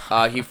about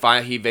time.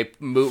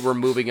 were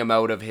moving him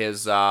out of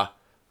his out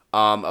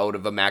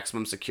of a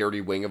maximum security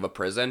wing of a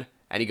prison,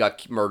 and he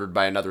got murdered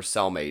by another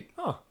cellmate.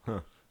 Oh,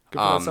 good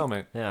for that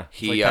cellmate. Yeah.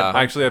 He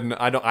I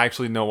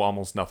actually know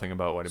almost nothing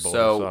about Whitey Bulger.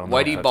 So I don't know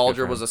if Whitey that's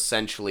Bulger good for was him.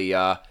 essentially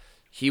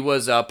he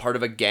was part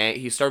of a gang.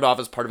 He started off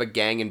as part of a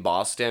gang in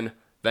Boston.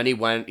 Then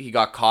he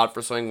got caught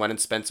for something, went and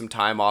spent some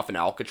time off in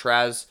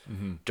Alcatraz.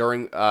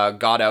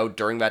 Got out.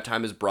 During that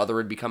time, his brother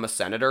had become a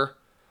senator,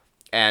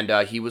 and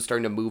he was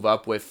starting to move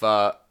up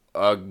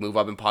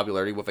in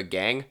popularity with a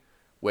gang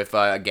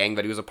that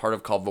he was a part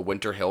of called the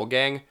Winter Hill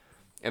Gang.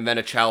 And then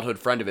a childhood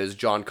friend of his,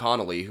 John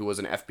Connolly, who was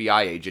an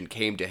FBI agent,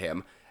 came to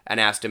him and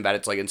asked him that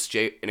it's like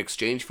in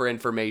exchange for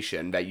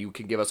information that you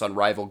can give us on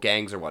rival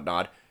gangs or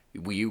whatnot,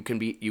 you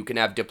can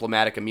have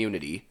diplomatic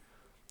immunity.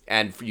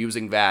 And for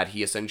using that,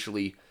 he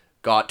essentially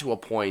got to a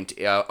point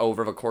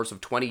over the course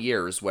of 20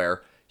 years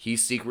where he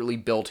secretly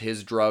built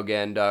his drug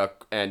and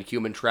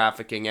human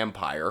trafficking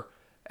empire,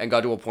 and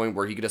got to a point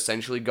where he could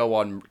essentially go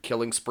on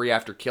killing spree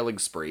after killing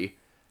spree,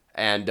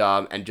 and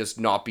just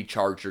not be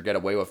charged or get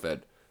away with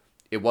it.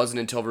 It wasn't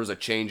until there was a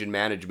change in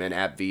management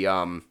at the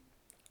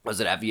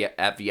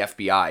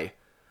FBI,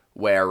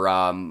 where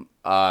one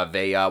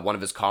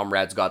of his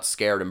comrades got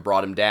scared and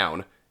brought him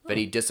down. Then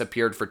he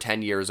disappeared for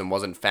 10 years and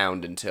wasn't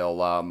found until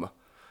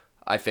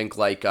I think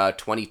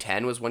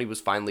 2010 was when he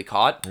was finally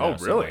caught. Oh,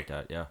 something really? Like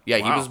that, yeah. Yeah,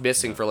 he Wow. was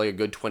missing for like a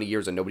good 20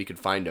 years and nobody could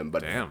find him.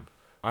 But Damn.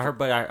 I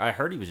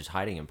heard he was just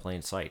hiding in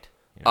plain sight.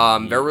 You know,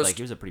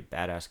 he was a pretty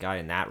badass guy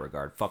in that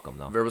regard. Fuck him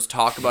though. there was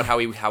talk about how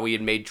he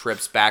had made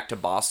trips back to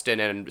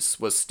Boston and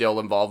was still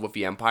involved with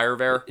the Empire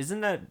there.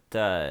 Isn't that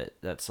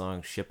that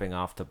song "Shipping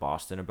Off to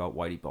Boston" about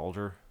Whitey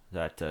Bulger?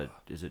 That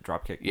is it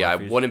Dropkick Yeah, I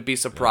Murphys? wouldn't be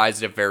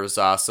surprised if there's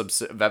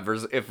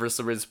if there's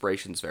some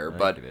inspirations there.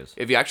 But it is.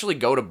 if you actually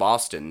go to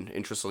Boston,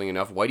 interestingly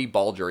enough, Whitey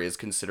Bulger is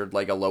considered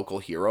like a local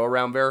hero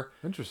around there.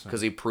 Interesting.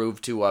 Because he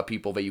proved to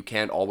people that you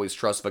can't always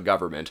trust the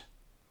government.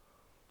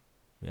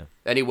 Yeah.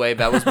 Anyway,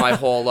 that was my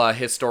whole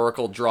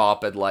historical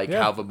drop and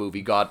Yeah. how the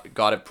movie got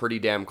it pretty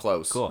damn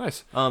close. Cool.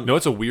 Nice. Um, No,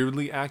 it's a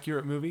weirdly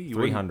accurate movie. You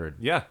wouldn't- 300.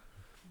 Yeah.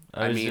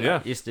 I mean, yeah.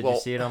 Did well, you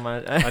see it on my?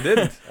 I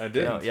didn't. I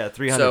didn't. Yeah,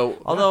 300.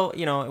 So- Although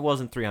it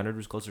wasn't 300, it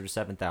was closer to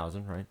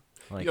 7,000, right?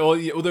 Like, Well,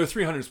 there are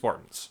 300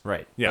 Spartans.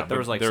 right. Yeah, But there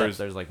was like there's-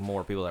 there's like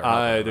more people that. Are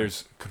helping, right?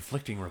 There's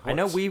conflicting reports. I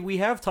know we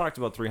have talked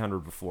about 300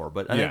 before,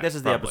 but I Yeah, think this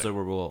is the probably. episode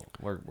where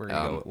we're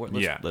gonna go. Let's,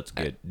 yeah. let's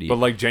get deep. But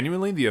like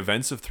genuinely, the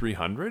events of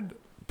 300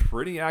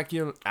 pretty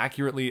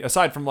accurately,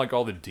 aside from like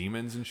all the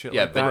demons and shit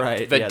Yeah, like that.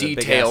 Right. the yeah, the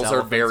big-ass details are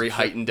elephants very and shit.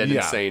 heightened and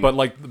Yeah, insane.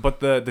 but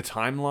the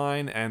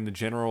timeline and the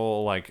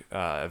general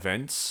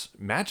events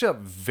match up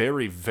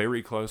very,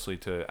 very closely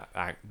to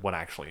what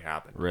actually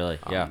happened. really,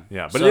 yeah,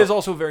 Yeah, but So- it is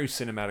also a very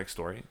cinematic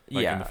story,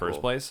 in Yeah, the first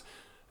cool. place.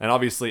 And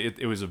obviously,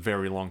 it was a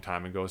very long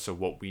time ago, so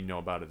what we know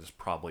about it is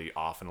probably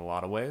off in a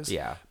lot of ways.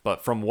 Yeah.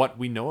 But from what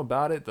we know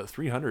about it, the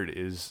 300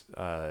 is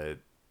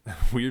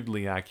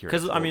weirdly accurate.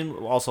 Because I mean,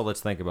 also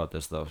let's think about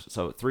this though.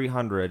 So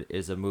 300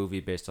 is a movie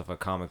based off a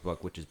comic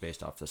book, which is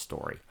based off the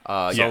story.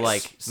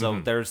 Yes.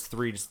 There's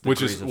three.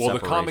 which is degrees of the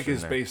comic separation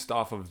is there. based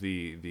off of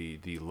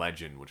the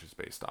legend, which is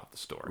based off the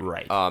story.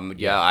 right.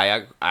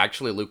 I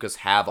actually, Lucas,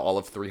 have all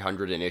of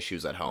 300 in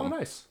issues at Oh, home.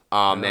 nice.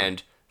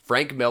 And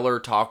Frank Miller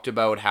talked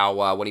about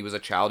how when he was a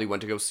child, he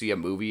went to go see a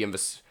movie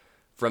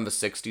from the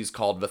 60s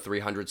called The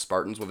 300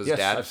 Spartans with his Yes,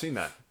 dad. I've seen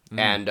that.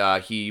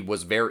 And he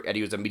was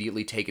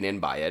immediately taken in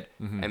by it.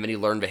 And then he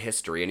learned the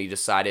history, and he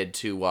decided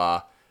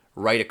to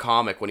write a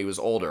comic when he was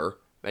older.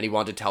 And he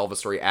wanted to tell the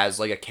story as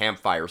like a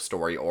campfire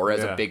story or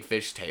as Yeah. a big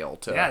fish tale.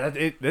 Yeah,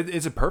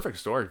 it's a perfect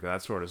story for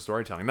that sort of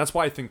storytelling. That's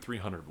why I think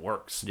 300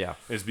 works. Yeah.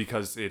 is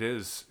because it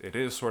is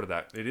sort of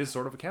that. It is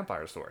sort of a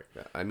campfire story.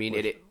 I mean,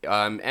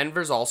 and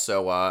there's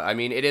also,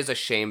 it is a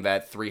shame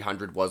that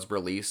 300 was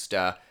released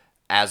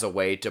as a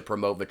way to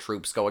promote the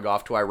troops going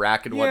off to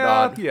Iraq and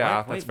whatnot. Yeah,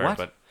 Wait, that's fair. what?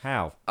 But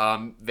How?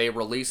 They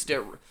released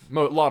it. a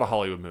lot of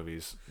Hollywood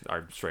movies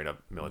are straight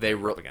up military They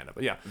re- propaganda.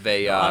 But yeah,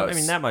 They I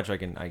mean, that much I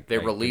can. they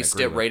can released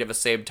agree it with. right at the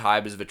same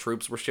time as the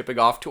troops were shipping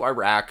off to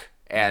Iraq,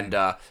 and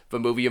the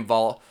movie it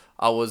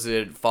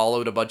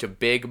followed a bunch of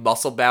big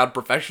muscle-bound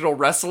professional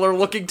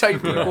wrestler-looking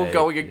type people Right,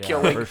 going and yeah,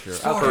 killing for sure.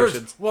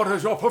 Persians, What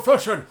is your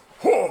profession?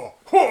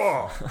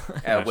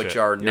 which shit.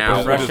 are Your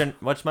now. Profession?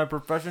 What's my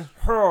profession?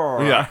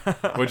 yeah,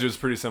 which is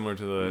pretty similar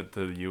to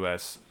the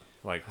U.S.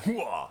 like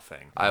hooah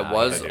thing. I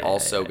was yeah,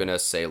 also gonna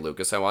say,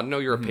 Lucas, I want to know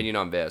your opinion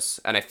on this,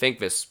 and I think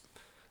this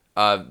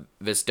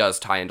does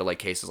tie into like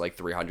cases like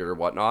 300 or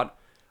whatnot.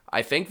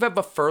 I think that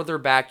the further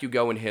back you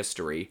go in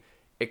history,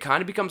 it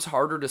kind of becomes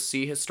harder to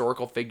see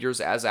historical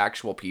figures as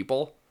actual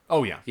people.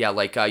 Oh yeah,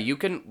 Yeah, you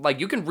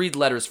can read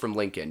letters from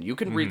Lincoln, you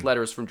can read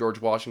letters from George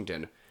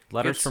Washington.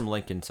 Letters It's- from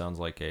Lincoln sounds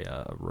like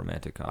a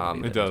romantic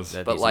comedy. it does.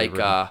 but easily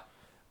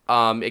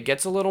written. it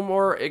gets a little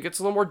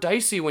more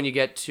dicey when you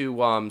get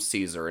to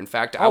Caesar. In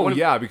fact, I Oh wanna,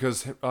 yeah,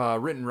 because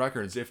written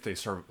records, if they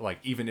serve,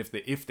 even if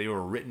they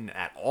were written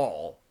at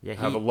all, Yeah,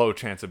 have he- a low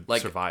chance of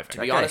like, surviving. to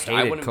That be guy honest, I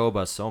hated wouldn't.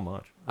 Koba so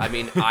much. I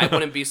mean, I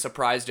wouldn't be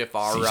surprised if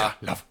our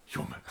Love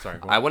human. Sorry,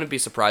 go on. I wouldn't be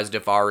surprised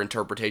if our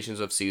interpretations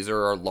of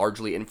Caesar are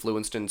largely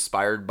influenced and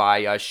inspired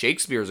by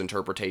Shakespeare's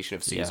interpretation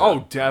of Caesar.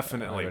 Oh,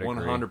 definitely, I would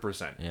agree.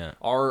 100%. Yeah.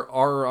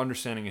 Our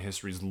understanding of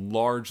history is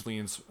largely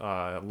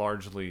inspired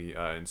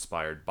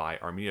by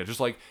Armenia, just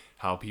like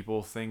how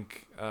people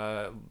think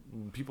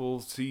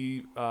people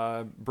see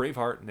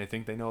Braveheart and they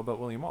think they know about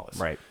William Wallace,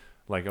 Right.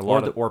 Like a Or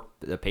lot the of or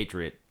the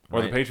Patriot.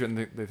 or the right? Patriot, and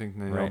they think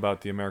they know Right. about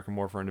the American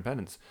War for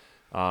Independence.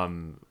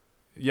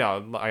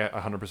 Yeah, I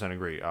 100%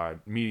 agree.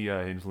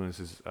 Media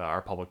influences our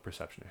public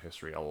perception of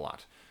history a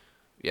lot.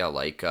 Yeah,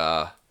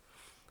 because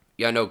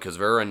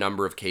there are a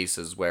number of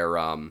cases where,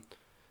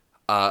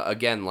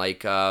 again,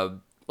 like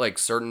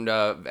certain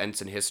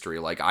events in history,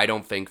 like I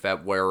don't think that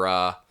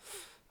I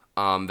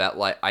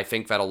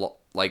think that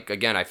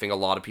I think a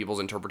lot of people's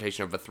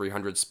interpretation of the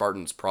 300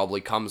 Spartans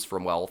probably comes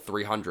from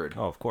 300.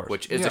 Oh, of course.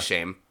 Which is Yeah. a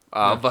shame.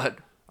 But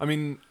I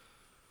mean,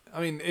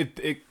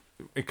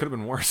 it could have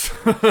been worse.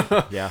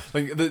 Yeah.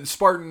 Like the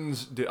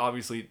Spartans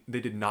they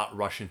did not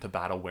rush into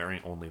battle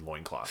wearing only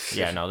loincloths.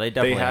 Yeah, no, they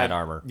definitely had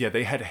armor. Yeah,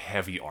 they had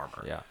heavy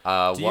armor. Yeah.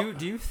 what-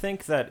 Do you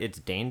think that it's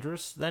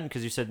dangerous then?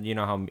 Because you said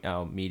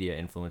how media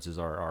influences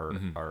our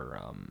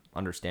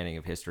understanding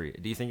of history.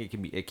 Do you think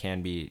it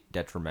can be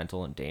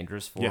detrimental and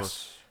dangerous for?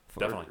 Yes,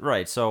 definitely.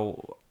 Right.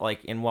 So,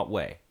 like, in what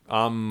way?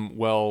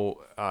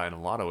 Well, in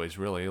a lot of ways,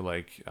 really,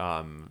 like,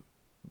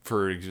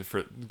 for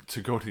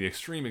to go to the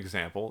extreme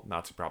example,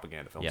 Nazi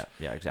propaganda films.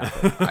 Yeah,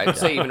 exactly. I'd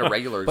say even a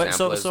regular But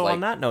example is like, on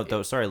that note,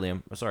 though, sorry,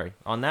 Liam. Sorry.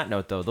 On that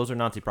note, though, those are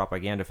Nazi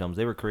propaganda films.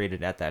 They were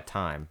created at that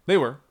time. They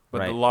were, but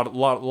Right. a lot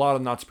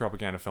of Nazi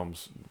propaganda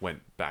films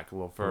went back a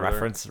little further.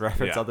 Reference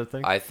Yeah. other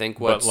things. I think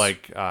But what's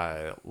like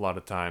a lot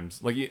of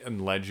times, like in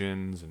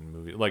legends and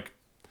movies, like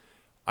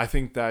I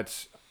think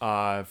that,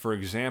 for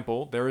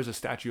example, there is a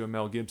statue of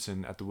Mel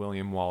Gibson at the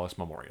William Wallace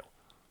Memorial.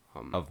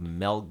 Of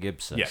Mel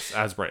Gibson. Yes,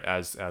 as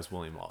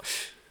William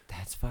Wallace.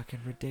 That's fucking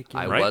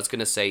ridiculous. I Right? was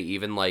gonna say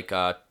even like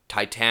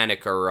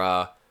Titanic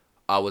or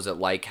was it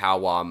like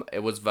how it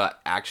was the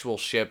actual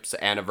ship's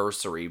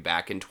anniversary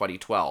back in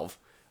 2012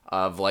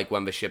 of like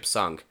when the ship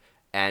sunk,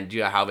 and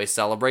you know how they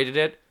celebrated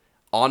it?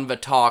 On the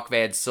talk, they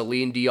had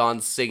Celine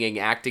Dion singing,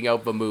 acting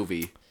out the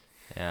movie.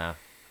 Yeah.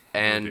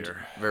 And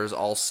dear. there's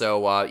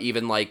also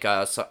even like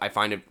so I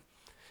find it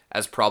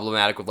as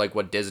problematic with like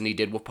what Disney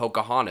did with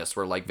Pocahontas,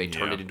 where like they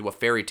turned Yeah. it into a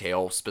fairy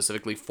tale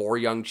specifically for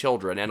young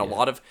children, and a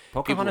lot of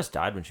Pocahontas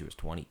died when she was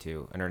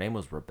 22, and her name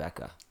was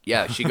Rebecca.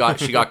 yeah, she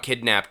got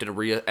kidnapped and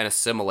and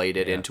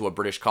assimilated into a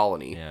British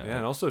colony. Yeah. Yeah,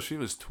 and also she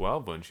was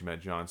 12 when she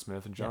met John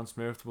Smith, and John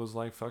Smith was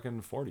like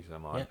fucking 40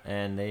 some odd. Yeah,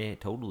 and they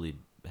totally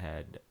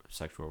had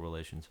sexual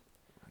relations.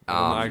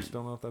 I actually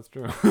don't know if that's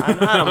true. I'm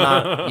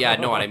not. Yeah,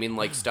 no, and I mean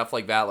like stuff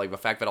like that, like the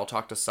fact that I'll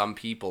talk to some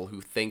people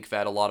who think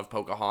that a lot of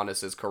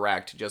Pocahontas is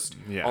correct, just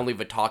Yeah. only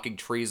the talking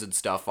trees and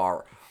stuff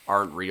aren't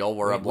real.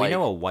 Where I'm We like,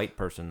 know a white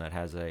person that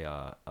has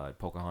a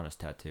Pocahontas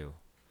tattoo.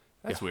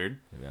 That's weird.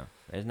 Yeah,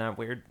 isn't that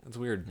weird? That's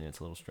weird. Yeah, it's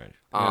a little strange.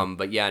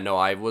 but yeah, no,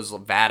 I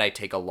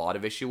take a lot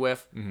of issue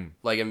with.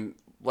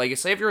 Like,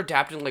 say if you're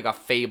adapting like a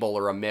fable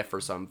or a myth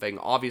or something,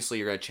 obviously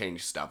you're gonna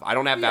change stuff. I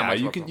don't have that Yeah, much.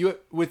 you of a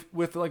can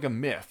with like a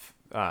myth.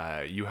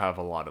 You have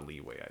a lot of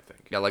leeway, I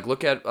think. Yeah, like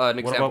look at an What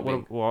example. about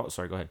being- well,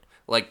 sorry, go ahead.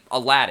 like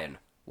Aladdin.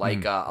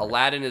 Like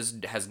Aladdin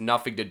has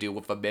nothing to do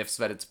with the myths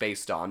that it's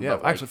based on. Yeah,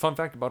 but, like, actually, fun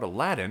fact about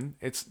Aladdin: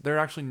 they're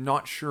actually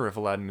not sure if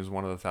Aladdin is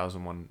one of the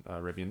 1001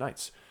 Arabian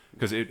Nights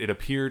because it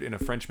appeared in a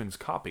Frenchman's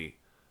copy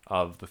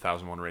of the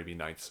 1001 Arabian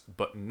Nights,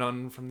 but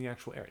none from the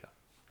actual area.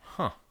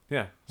 Huh.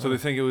 Yeah, so they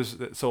think it was.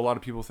 So a lot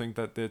of people think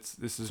that this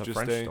is It's a just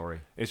French story.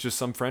 It's just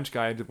some French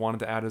guy that wanted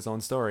to add his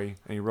own story,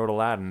 and he wrote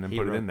Aladdin and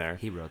put it in there.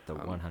 He wrote the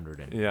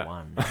 101.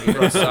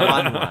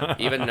 yeah.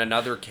 even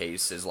another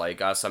case is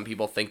like some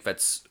people think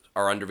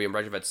are under the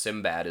impression that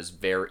Sinbad is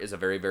a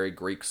very very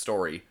Greek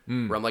story.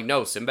 Where I'm like,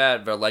 no,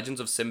 Sinbad, the legends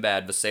of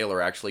Sinbad the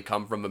sailor actually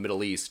come from the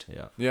Middle East.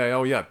 Yeah. Yeah.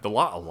 Oh, yeah. A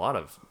lot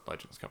of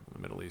legends come from the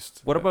Middle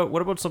East. What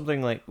about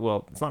something like,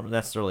 well, it's not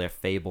necessarily a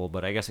fable,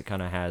 but I guess it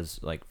kind of has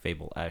like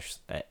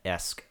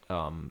fable-esque.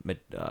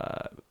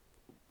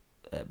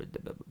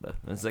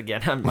 This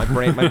again, my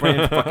brain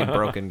is fucking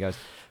broken, guys.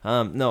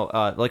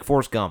 Like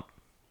Forrest Gump.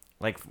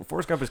 Like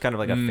Forrest Gump is kind of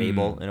like a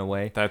fable in a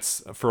way.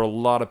 That's for a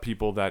lot of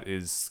people. That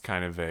is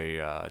kind of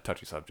a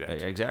touchy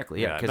subject.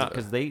 Exactly, yeah,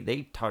 because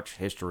they touch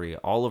history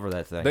all over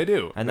that thing. They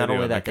do. And They not do,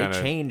 only and that, they they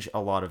kinda- change a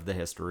lot of the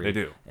history. They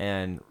do.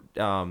 And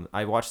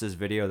I watched this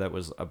video that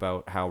was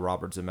about how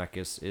Robert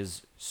Zemeckis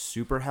is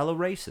super hella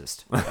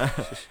racist.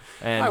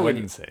 And I when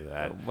wouldn't you- say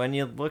that. When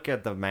you look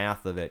at the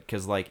math of it,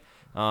 because like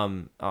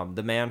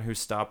the man who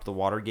stopped the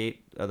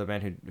Watergate, the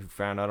man who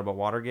found out about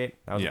Watergate,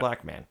 that was a Yeah.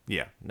 black man.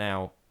 Yeah.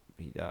 Now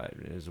he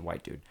is a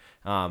white dude.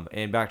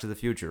 In Back to the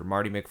Future,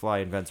 Marty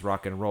McFly invents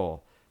rock and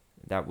roll.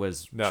 That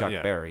was Chuck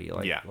yeah. Berry.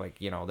 Yeah.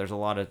 There's a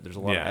lot of Yeah,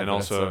 evidence and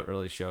also- that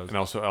really shows. And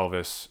also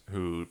Elvis,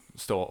 who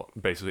stole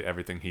basically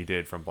everything he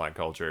did from black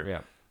culture.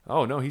 Yeah.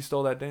 Oh no, he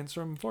stole that dance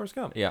from Forrest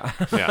Gump. Yeah.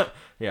 Yeah.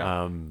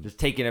 Yeah. Just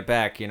taking it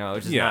back, it's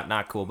just Yeah.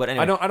 not cool. But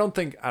anyway, I don't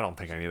think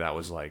any of that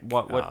was like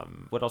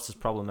what else is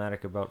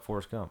problematic about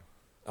Forrest Gump?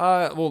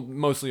 well,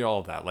 mostly all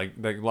of that. Like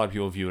a lot of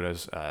people view it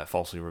as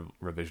falsely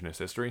revisionist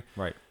history.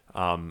 Right.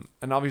 And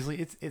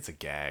obviously it's a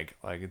gag.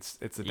 Like it's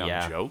a dumb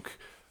Yeah. joke.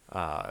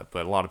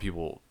 But a lot of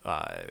people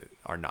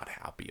are not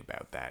happy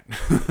about that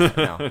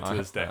No, to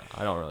this day.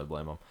 I don't really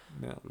blame them.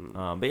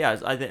 Yeah. But yeah,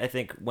 I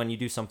think when you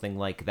do something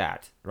like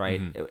that,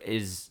 right,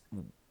 Mm-hmm.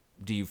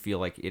 do you feel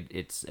like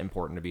it's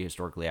important to be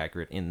historically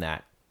accurate in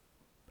that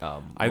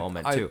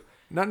moment I- too?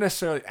 Not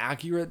necessarily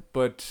accurate,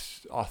 but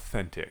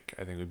authentic,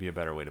 I think would be a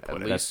better way to At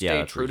put it. least yeah, stay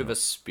that's true to reasonable. the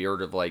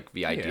spirit of like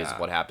the ideas Yeah. of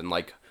what happened.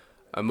 Like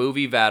a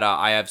movie that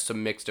I have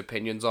some mixed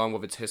opinions on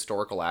with its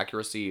historical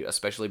accuracy,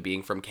 especially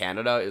being from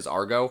Canada, is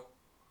Argo.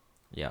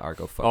 Yeah,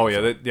 Argo. Oh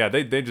yeah,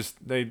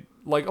 they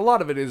like a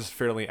lot of it is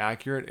fairly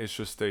accurate. It's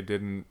just they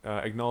didn't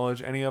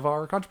acknowledge any of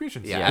our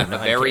contributions. Yeah. At the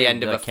very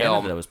end of the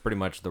Canada film- was pretty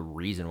much the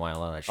reason why a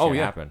lot of that shit Oh,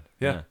 yeah. happened.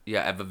 Yeah.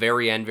 Yeah, at the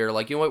very end, they're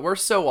like, you know what? We're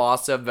so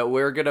awesome that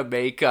we're gonna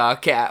make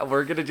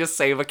we're gonna just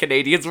say the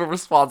Canadians were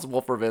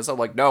responsible for this. I'm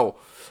like, no.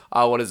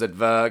 What is it?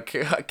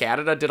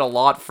 Canada did a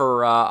lot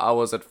for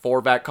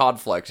for that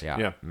conflict. Yeah,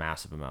 Yeah.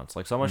 massive amounts.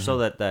 Like so much so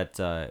that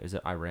is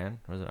it Iran?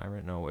 Was it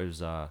Iran? No, it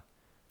was Can't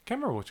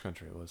remember which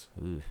country it was.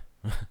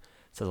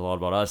 says a lot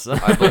about us.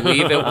 I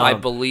believe it. I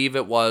believe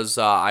it was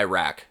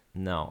Iraq.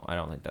 No, I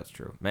don't think that's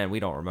true. Man, we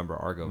don't remember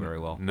Argo very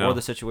well. No. Or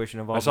the situation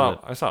I involved saw with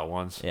it. I saw it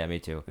once. Yeah, me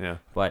too. Yeah.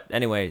 But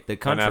anyway, the Ben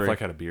country... Affleck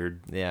had a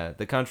beard. Yeah,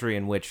 the country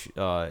in which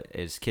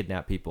is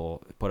kidnapped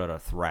people put out a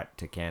threat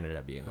to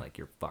Canada, being like,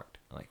 "You're fucked.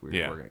 Like we're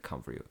gonna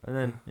come for you." And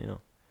then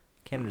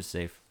Canada's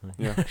safe.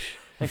 Yeah.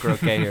 I think we're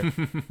okay here.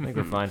 I think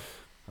we're fine.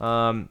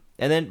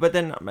 But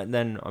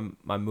then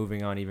I'm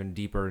moving on even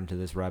deeper into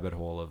this rabbit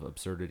hole of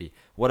absurdity.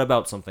 What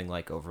about something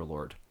like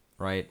Overlord?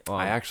 Right.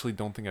 I actually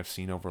don't think I've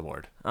seen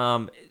Overlord.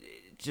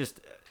 Just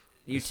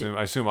I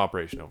assume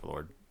Operation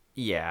Overlord.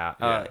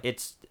 yeah.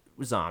 It's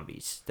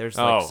zombies. There's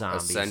Oh, like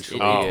zombies. essentially,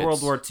 It's it's-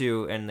 World War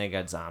II, and they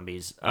got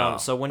zombies. Oh,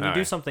 So when you do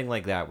alright. something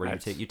like that, where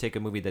you take a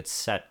movie that's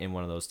set in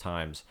one of those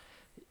times,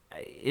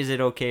 is it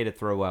okay to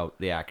throw out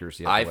the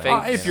accuracy? Of the I way?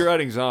 think- If you're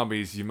adding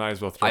zombies, you might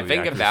as well throw I the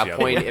think at accuracy that out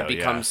point the it window,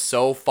 becomes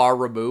so far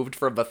removed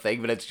from the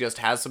thing that it just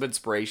has some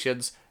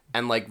inspirations,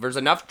 and like there's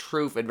enough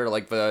truth in there.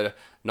 Like the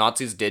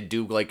Nazis did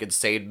do like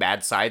insane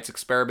mad science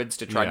experiments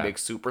to try to Yeah. make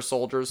super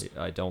soldiers.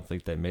 I don't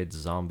think they made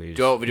zombies.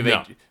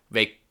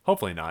 They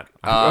Hopefully not.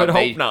 I would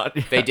they, hope not.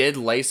 They did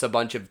lace a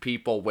bunch of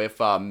people with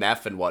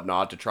meth and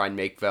whatnot to try and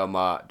make them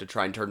to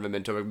try and turn them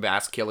into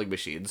mass killing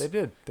machines. They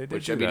did. They did.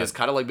 Which do I mean that. is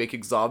kind of like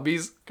making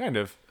zombies. Kind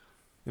of,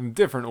 in a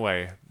different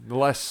way.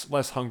 Less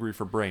hungry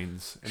for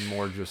brains and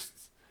more just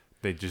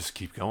they just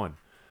keep going.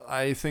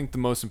 I think the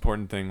most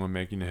important thing when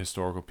making a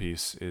historical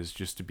piece is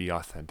just to be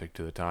authentic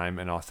to the time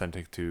and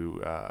authentic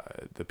to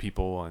the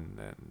people and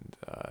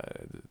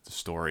the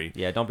story.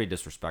 Yeah, don't be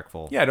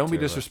disrespectful. Yeah, don't be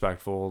to it.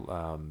 disrespectful.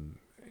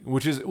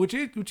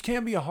 Which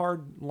can be a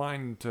hard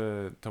line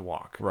to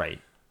walk. Right.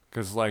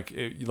 Because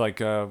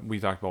we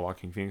talked about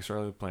Joaquin Phoenix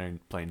earlier,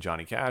 playing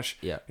Johnny Cash.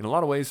 Yeah. In a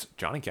lot of ways,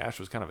 Johnny Cash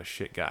was kind of a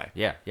shit guy.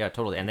 Yeah,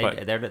 totally. And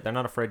But- they're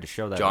not afraid to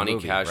show that. in Johnny the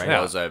movie, Cash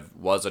right?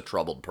 was a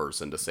troubled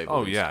person to say the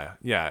Oh least.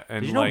 yeah.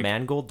 And Did you know like,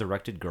 Mangold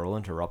directed Girl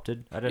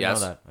Interrupted? I didn't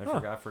Yes. know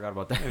that. I forgot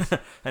about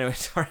that. Anyway,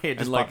 sorry, it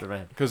just and like popped in my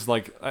head. because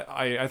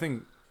I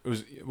think it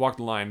was Walk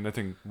the Line. I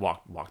think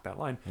walk that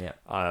line. Yeah.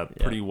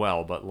 Pretty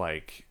well, but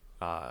like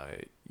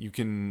you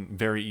can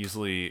very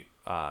easily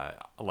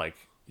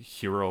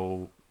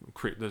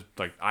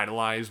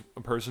idolize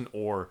a person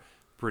or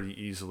pretty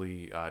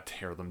easily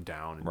tear them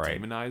down and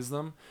Right. demonize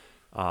them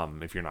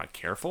if you're not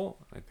careful.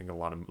 I think a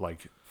lot of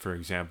for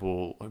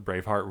example,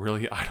 Braveheart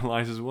really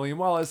idolizes William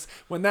Wallace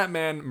when that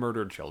man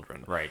murdered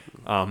children. Right.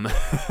 Yeah,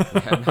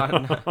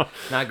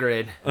 Not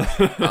great.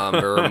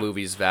 There are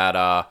movies that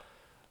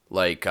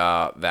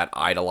that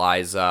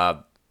idolize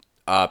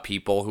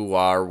people who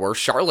were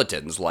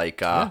charlatans,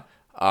 JFK.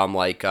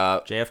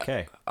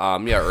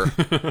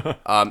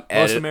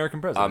 most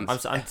American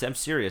presidents. I'm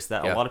serious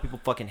that Yeah. a lot of people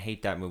fucking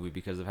hate that movie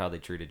because of how they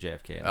treated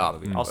JFK in that Oh,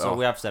 movie. Also,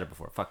 we have said it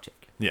before. Fuck JFK.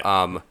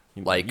 yeah.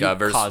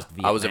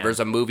 There's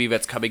a movie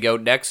that's coming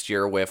out next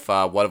year with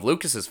one of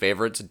Lucas's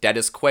favorites,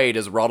 Dennis Quaid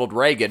as Ronald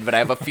Reagan, but I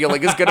have a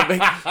feeling is gonna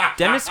make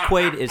Dennis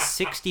Quaid is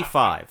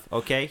 65.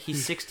 Okay,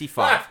 he's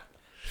 65.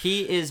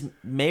 He is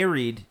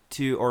married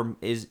to or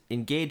is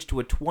engaged to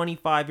a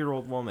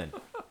 25-year-old woman.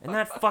 Isn't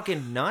that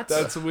fucking nuts?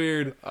 That's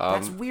weird.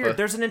 That's weird.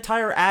 There's an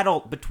entire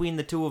adult between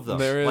the two of them.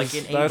 There is. Like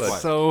in That's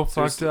age-wise. so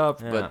fucked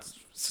up. Yeah. but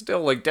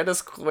still, like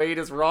Dennis Quaid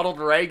as Ronald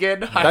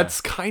Reagan.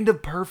 That's kind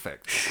of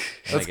perfect.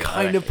 That's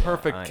kind of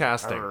perfect I-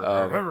 casting.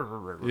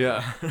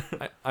 Yeah,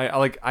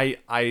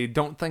 I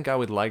don't think I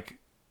would like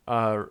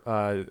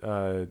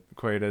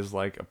Quaid as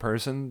like a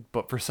person,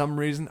 but for some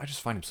reason I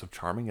just find him so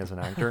charming as an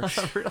actor.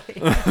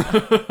 Really?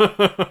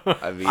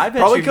 I mean, I bet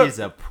Probably you he's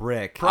a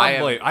prick.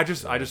 Probably. I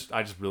just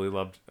really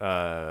loved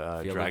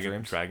of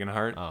Dreams?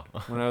 Dragonheart Oh.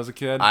 when I was a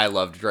kid. I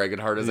loved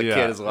Dragonheart as a Yeah,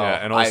 kid as well. Yeah,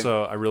 and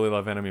also I really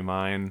love Enemy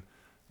Mine,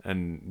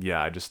 and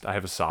yeah, I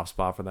have a soft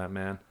spot for that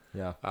man.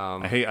 Yeah.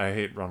 I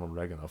hate Ronald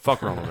Reagan though.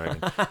 Fuck Ronald Reagan.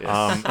 Somebody's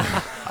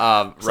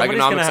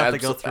gonna have to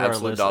Reaganomics go through our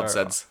absolute list.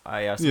 nonsense.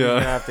 Somebody's Yeah.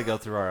 gonna have to go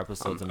through our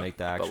episode to make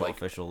the actual like-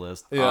 official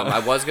list. I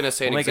was gonna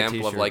say an We'll make a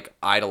example of t-shirt. like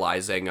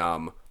idolizing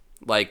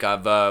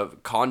the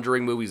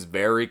Conjuring movies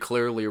very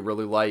clearly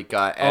really like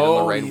Ed and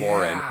Oh, Lorraine yeah.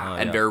 Warren, Oh,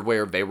 and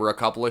yeah. they were a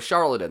couple of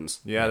charlatans.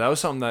 Yeah, that was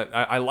something that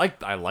I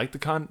liked. I liked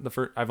the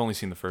first. I've only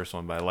seen the first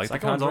one, but I liked the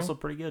Second one's Conjuring. also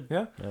pretty good.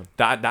 Yeah.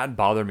 Yeah. That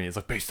bothered me. It's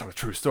like based on a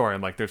true story.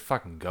 I'm like, there's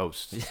fucking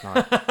ghosts. It's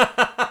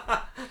not.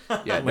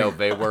 Yeah, no,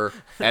 they were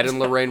Ed and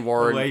Lorraine The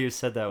Warren. way you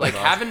said that was Like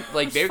awesome. haven't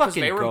like they because they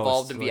fucking were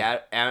involved ghosts,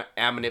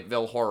 in the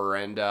Amityville horror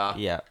and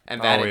Yeah.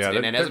 and that Oh, yeah,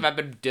 incident, and they're- hasn't that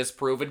been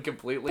disproven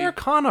completely? They're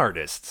con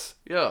artists.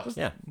 Yeah.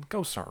 Yeah.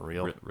 Ghosts aren't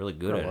real. Really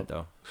good Grow at up. it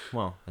though.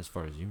 Well, as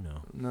far as you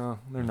know, No,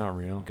 they're not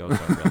real. ghosts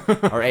aren't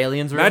real. Are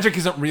aliens real? Magic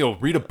isn't real.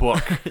 Read a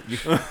book.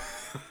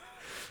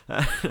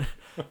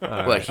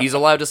 But he's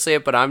allowed to say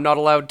it, but I'm not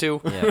allowed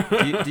to.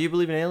 Yeah. Do you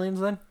believe in aliens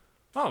then?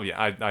 Oh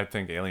yeah, I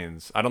think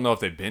aliens. I don't know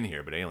if they've been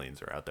here, but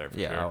aliens are out there for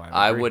Yeah. sure. Oh,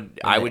 I agree. would- In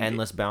I the would-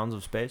 endless bounds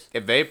of space.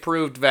 If they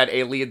proved that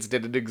aliens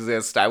didn't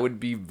exist, I would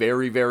be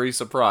very, very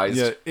surprised.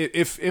 Yeah,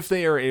 if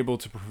they are able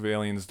to prove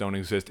aliens don't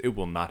exist, it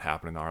will not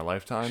happen in our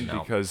lifetime No.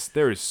 because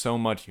there is so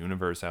much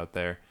universe out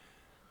there.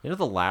 You know,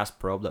 the last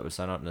probe that was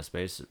sent out into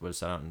space was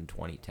sent out in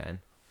 2010.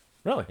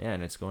 Really? Yeah,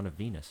 and it's going to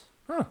Venus.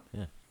 Huh.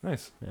 Yeah.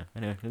 Nice. Yeah.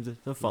 Anyway, it's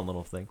a fun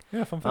little thing.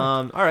 Yeah, fun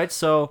fact. All right,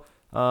 so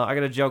I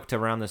got a joke to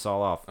round this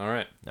all off. All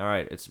right. All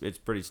right, it's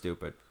pretty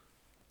stupid.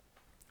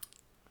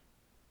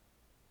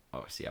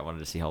 Oh, see, I wanted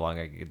to see how long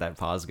I could get that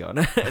pause going.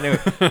 Anyway,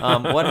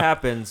 what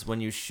happens when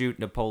you shoot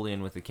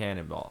Napoleon with a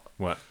cannonball?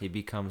 What? He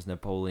becomes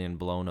Napoleon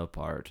blown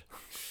apart.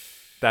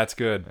 That's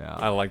good. Yeah.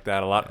 I like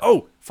that a lot.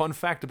 Oh, fun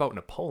fact about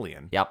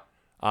Napoleon. Yep.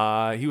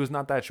 He was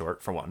not that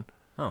short, for one.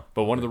 Oh.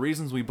 But one of the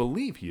reasons we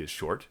believe he is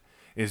short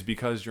is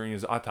because during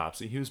his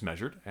autopsy he was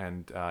measured,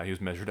 and he was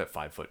measured at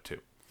 5'2",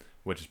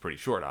 which is pretty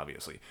short,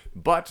 obviously.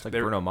 But It's like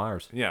Bruno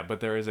Mars. Yeah,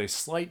 but there is a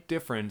slight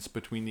difference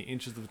between the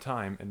inches of the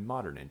time and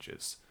modern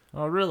inches.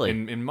 Oh, really?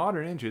 In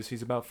modern inches,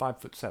 he's about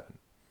 5'7".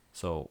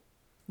 So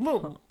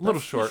Little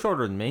that's short.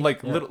 shorter than me.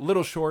 Like Yeah.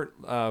 little short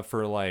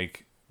for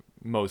like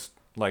most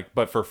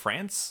but for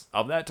France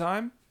of that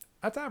time,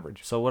 that's average.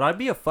 So would I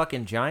be a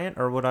fucking giant,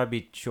 or would I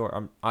be short?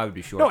 I would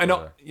be short. No, and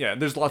brother. yeah,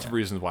 there's lots of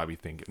reasons why we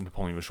think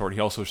Napoleon was short. He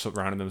also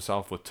surrounded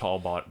himself with tall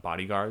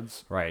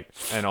bodyguards, Right.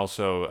 and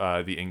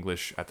also the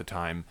English at the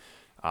time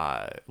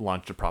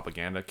launched a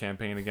propaganda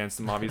campaign against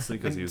him, obviously,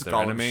 because he was their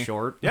Call him enemy.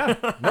 Short.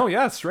 Yeah, no,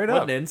 yeah, straight What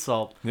up. an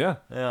insult. Yeah,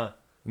 Yeah.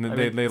 and then I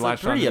they mean, it's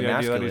latched on to pretty the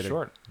idea that he's emasculated.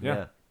 short.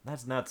 Yeah.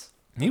 That's nuts.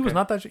 He was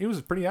not that. He was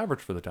pretty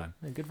average for the time.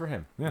 Yeah, good for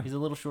him. Yeah. He's a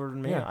little shorter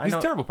than me. Yeah, I he's know.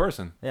 a terrible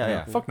person.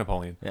 Yeah. Fuck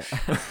Napoleon. Yeah.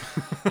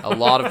 A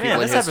lot of people Yeah,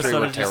 in this history episode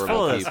were is just full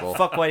terrible of this. people.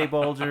 Fuck Whitey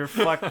Bulger.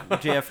 Fuck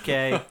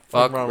JFK.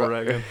 Fuck Ronald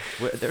Reagan.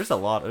 There's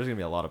gonna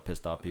be a lot of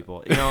pissed off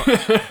people. You know,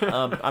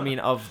 I mean,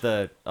 of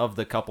the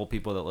couple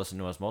people that listen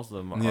to us, most of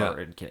them are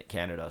in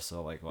Canada.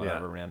 So like,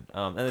 whatever, man.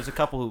 And there's a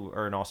couple who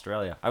are in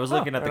Australia. I was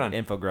looking at the right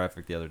on.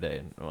 infographic the other day,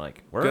 and I'm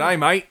like, where? Good eye,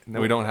 mate.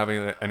 No, we don't have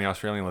any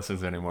Australian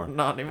listeners anymore.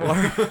 Not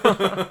anymore.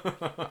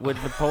 Would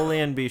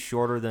Napoleon be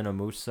shorter than a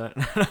moose?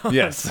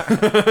 Yes.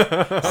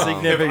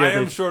 Significantly. I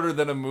am shorter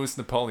than a moose.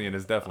 Napoleon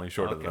is definitely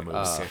shorter than a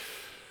moose.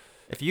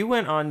 If you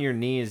went on your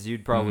knees,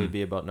 you'd probably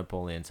be about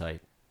Napoleon's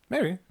height.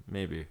 Maybe.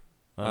 Maybe.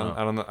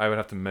 I don't know. I would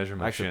have to measure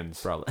my I could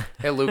shins. probably.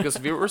 Hey, Lucas,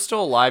 if you were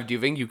still alive, do you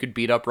think you could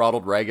beat up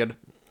Ronald Reagan?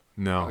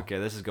 No. Okay,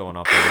 this is going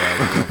off the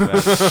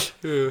rails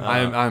real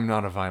fast. I'm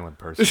not a violent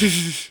person.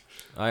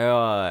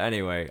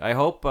 Anyway, I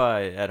hope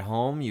at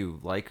home you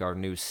like our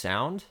new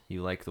sound.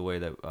 You like the way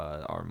that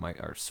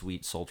our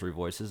sweet sultry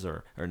voices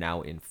are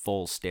now in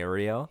full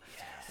stereo.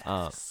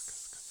 Yeah,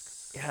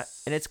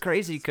 and it's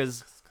crazy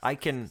because I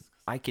can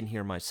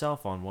hear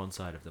myself on one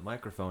side of the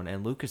microphone,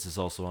 and Lucas is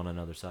also on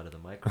another side of the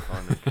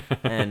microphone,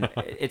 and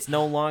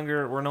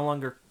we're no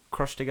longer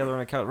crushed together on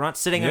a couch. We're not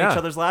sitting on each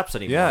other's laps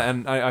anymore. Yeah,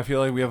 and I feel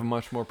like we have a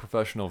much more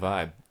professional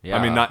vibe. Yeah.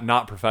 I mean,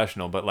 not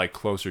professional, but like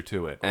closer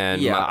to it.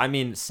 And yeah, I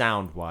mean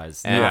sound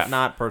wise, And-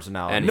 not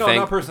personality. and No, thank-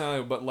 not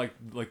personality, but like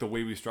the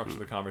way we structure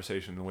the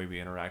conversation, the way we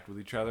interact with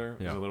each other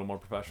is Yeah. a little more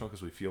professional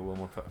because we feel a little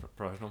more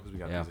professional because we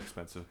got Yeah. these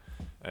expensive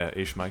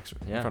ish mics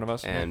in Yeah. front of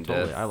us. And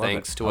totally. I love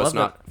thanks it. to I us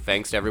love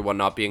thanks to everyone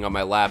not being on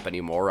my lap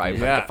anymore, I've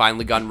Yeah.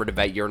 finally gotten rid of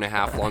that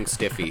 1.5 year long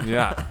stiffy.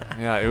 yeah,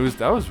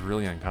 that was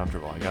really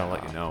uncomfortable. I gotta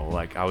let you know.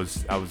 Like I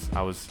was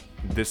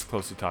this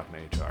close to talking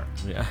to HR.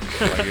 Yeah.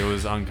 Like it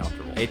was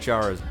uncomfortable.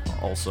 HR is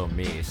also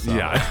me, so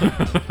Yeah.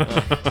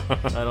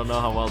 I don't know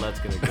how well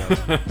that's gonna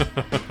go.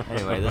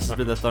 Anyway, this has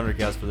been the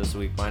ThunderCast for this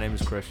week. My name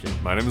is Christian.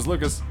 My name is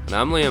Lucas. And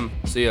I'm Liam.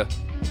 See ya.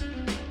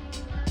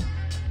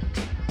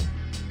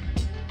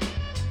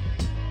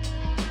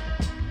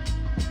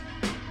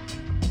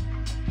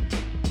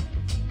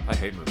 I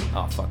hate movies.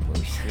 Oh fuck,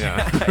 movies.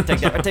 Yeah. I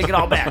take it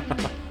all back.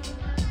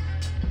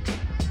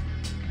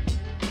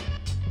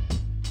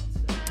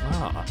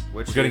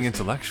 We're Which getting is-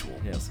 intellectual.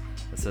 Yes.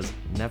 It says,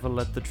 never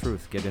let the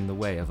truth get in the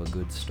way of a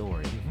good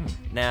story.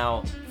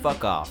 Now,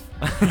 fuck off.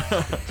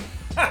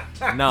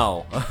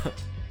 No.